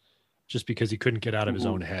field just because he couldn't get out of his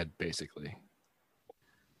own head, basically.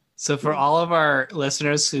 So for all of our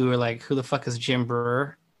listeners who are like, who the fuck is Jim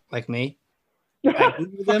Brewer? Like me?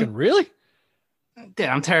 Fucking really? Dude,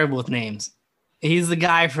 I'm terrible with names. He's the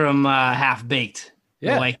guy from Half Baked.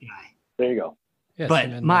 Yeah. The white guy. There you go. Yeah,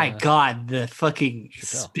 but my God, the fucking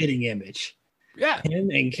spitting image. Yeah.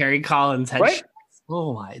 Him and Kerry Collins had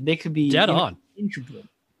oh my, they could be dead on. Integral.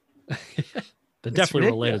 They're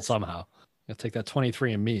definitely related somehow. I'll take that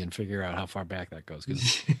 23andMe and figure out how far back that goes,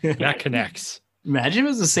 because that connects. Imagine it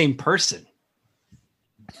was the same person.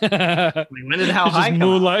 When did How High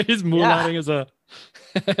come out? He's moonlighting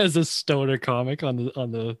as a stoner comic on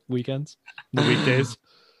the weekends, the weekdays.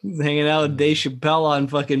 He's hanging out with Dave Chappelle on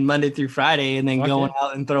fucking Monday through Friday, and then going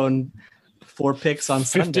out and throwing 4 picks on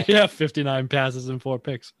Sunday. Yeah, 59 passes and 4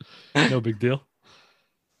 picks. No big deal.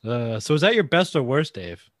 So is that your best or worst,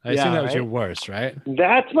 Dave? I assume that was your worst, right?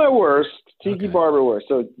 That's my worst. Tiki Barber worst.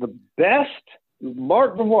 So the best,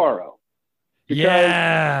 Mark Bavaro.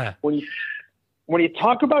 Yeah. When you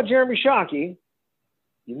talk about Jeremy Shockey,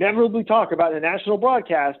 you inevitably talk about in the national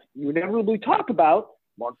broadcast, you inevitably talk about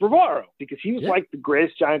Mark Bavaro, because he was like the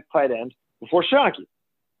greatest Giants tight end before Shockey.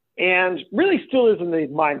 And really still is in the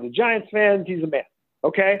minds of Giants fans. He's a man.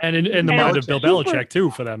 Okay. And in the mind of Bill Belichick,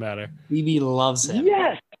 too, for that matter. BB loves him.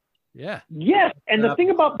 Yes. Yeah. Yes. And the thing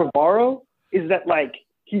about Bavaro is that, like,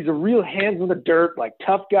 he's a real hands in the dirt, like,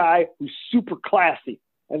 tough guy who's super classy.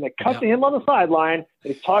 And they cut to him on the sideline,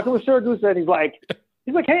 and he's talking with Syracuse, and he's like,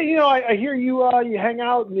 hey, you know, I hear you you hang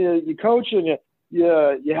out and you coach and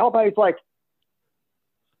you help out. He's like,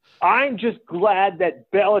 I'm just glad that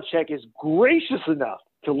Belichick is gracious enough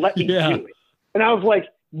to let me do it. And I was like,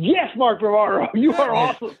 yes, Mark Bavaro, you are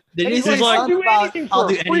awesome. He's like, I'll do anything for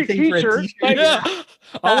a free t-shirt.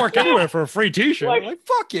 I'll work anywhere for a free t-shirt. Like,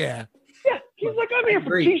 fuck yeah. Yeah, he's like, I'm here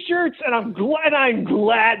for t-shirts, and I'm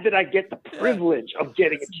glad that I get the privilege of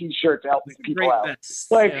getting a t-shirt to help these people out.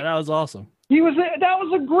 Like, that was awesome. That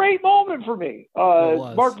was a great moment for me.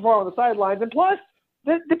 Mark Bavaro on the sidelines, and plus,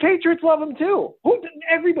 the Patriots love him too.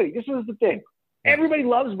 Everybody. This is the thing. Everybody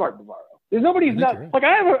loves Mark Bavaro. There's nobody who's not like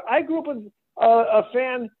I grew up as a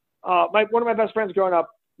fan. One of my best friends growing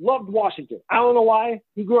up loved Washington. I don't know why.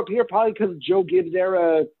 He grew up here, probably because of Joe Gibbs'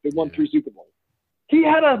 era. They won 3 Super Bowls. He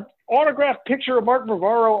had an autographed picture of Mark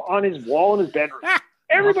Bavaro on his wall in his bedroom.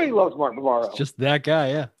 Everybody loves Mark Bavaro. Just that guy,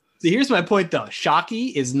 yeah. So here's my point, though.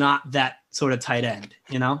 Shockey is not that sort of tight end,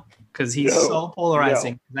 you know, because he's so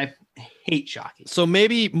polarizing. I hate Shockey. So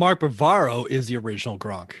maybe Mark Bavaro is the original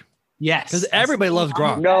Gronk. Yes. Because everybody loves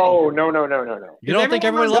Gronk. No. You don't think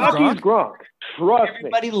everybody loves Gronk? Gronk. Trust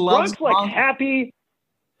everybody me. Loves Gronk's like happy.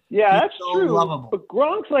 Yeah, that's so true. Lovable. But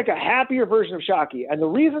Gronk's like a happier version of Shockey. And the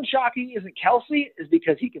reason Shockey isn't Kelsey is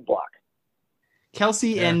because he can block.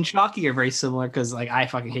 Kelsey and Shockey are very similar because, like, I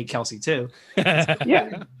fucking hate Kelsey too.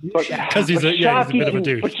 Yeah, because he's a bit of a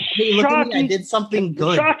douche. But hey, look at me, I did something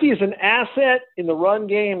good. Shockey is an asset in the run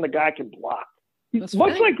game. The guy can block. He's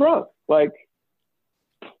much like Gronk. Like,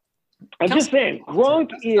 I'm just saying,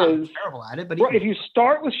 Gronk is terrible at it, but if you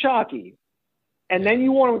start with Shockey and then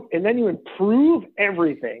you improve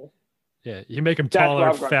everything. Yeah, you make him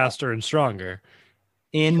taller, faster, and stronger.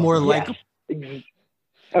 And more likable. And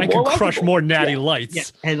can crush more natty lights. Yeah.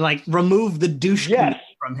 And like remove the douche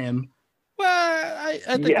from him. Well,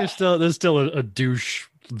 I think there's still a douche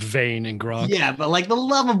vein in Gronk. Yeah, but like the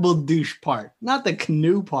lovable douche part, not the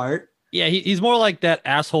canoe part. Yeah, he's more like that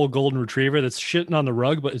asshole golden retriever that's shitting on the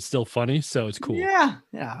rug, but it's still funny, so it's cool. Yeah.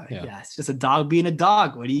 It's just a dog being a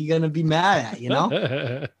dog. What are you gonna be mad at? You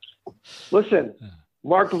know. Listen,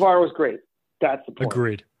 Mark Bavaro was great. That's the point.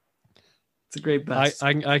 Agreed. It's a great best.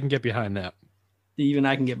 I can get behind that. Even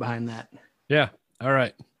I can get behind that. Yeah. All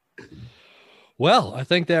right. Well, I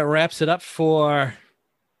think that wraps it up for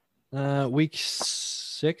week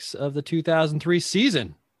 6 of the 2003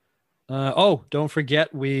 season. Don't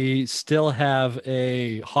forget, we still have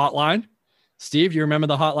a hotline. Steve, you remember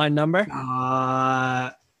the hotline number?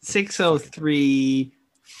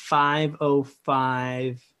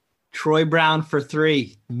 603-505 Troy Brown for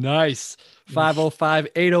 3. Nice.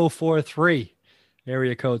 505-8043.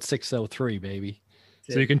 Area code 603, baby.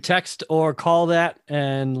 So you can text or call that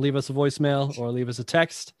and leave us a voicemail or leave us a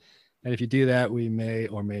text. And if you do that, we may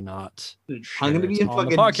or may not. I'm going to be in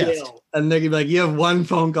fucking jail. And they're going to be like, you have one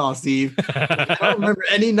phone call, Steve. I don't remember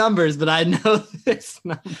any numbers, but I know this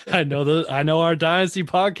number. I know our Dynasty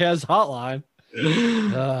podcast hotline.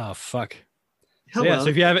 Oh, fuck. So, so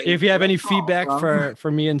if you have any feedback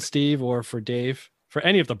for me and Steve or for Dave, for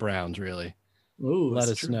any of the Browns, really, let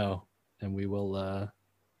us know. And we will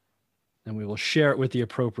share it with the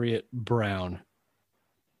appropriate Brown.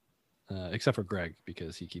 Except for Greg,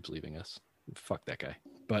 because he keeps leaving us. Fuck that guy.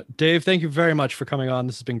 But Dave, thank you very much for coming on.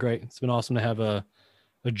 This has been great. It's been awesome to have a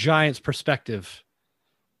Giants perspective.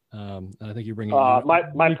 And I think you bring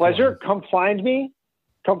my pleasure. Come find me.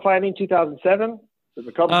 Come find me in 2007. There's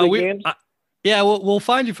a couple big games. We'll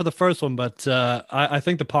find you for the first one, but I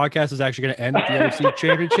think the podcast is actually going to end at the NFC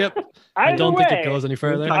Championship. I don't think it goes any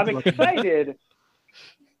further. I'm excited.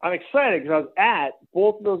 Because I was at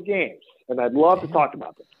both of those games. And I'd love to talk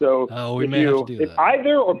about them. So if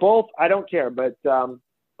either or both, I don't care. But don't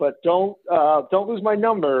lose my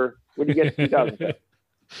number when you get to 2007.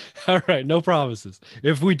 All right, no promises.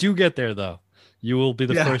 If we do get there, though, you will be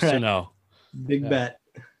the first to know. Big bet.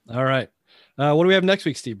 All right. What do we have next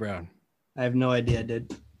week, Steve Brown? I have no idea,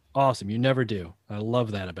 dude. Awesome. You never do. I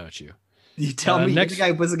love that about you. You tell me. Next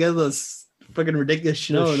guy puts together those fucking ridiculous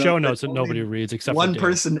show notes that nobody reads except one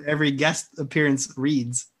person every guest appearance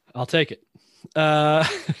reads. I'll take it.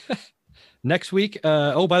 Next week.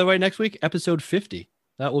 By the way, next week, episode 50.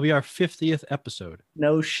 That will be our 50th episode.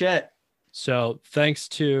 No shit. So thanks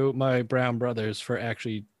to my Brown brothers for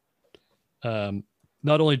actually not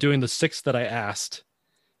only doing the 6 that I asked,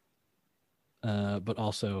 but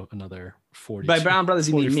also another 40. By Brown brothers,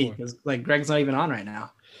 you mean me, because like Greg's not even on right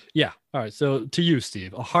now. Yeah. All right. So to you,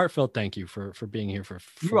 Steve, a heartfelt thank you for being here for.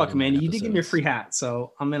 You're welcome, man. You did give me a free hat,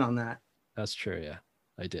 so I'm in on that. That's true. Yeah,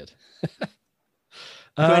 I did.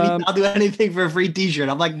 I'll do anything for a free T-shirt.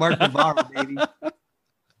 I'm like Mark Bavaro, baby.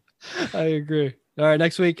 I agree. All right,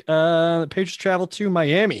 next week, Patriots travel to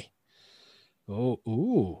Miami.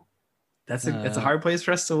 That's a hard place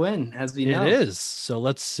for us to win, as we know. It is. So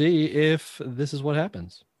let's see if this is what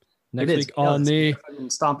happens next week on the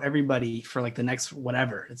stomp everybody for like the next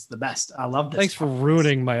whatever. It's the best. I love this. Thanks for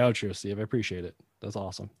ruining my outro, Steve. I appreciate it. That's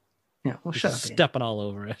awesome. Yeah, well, shut up. Stepping all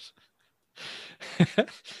over it.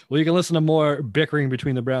 Well, you can listen to more bickering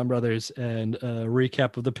between the Brown brothers and a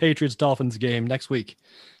recap of the Patriots-Dolphins game next week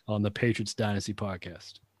on the Patriots Dynasty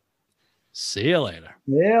podcast. See you later.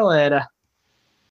 See you later.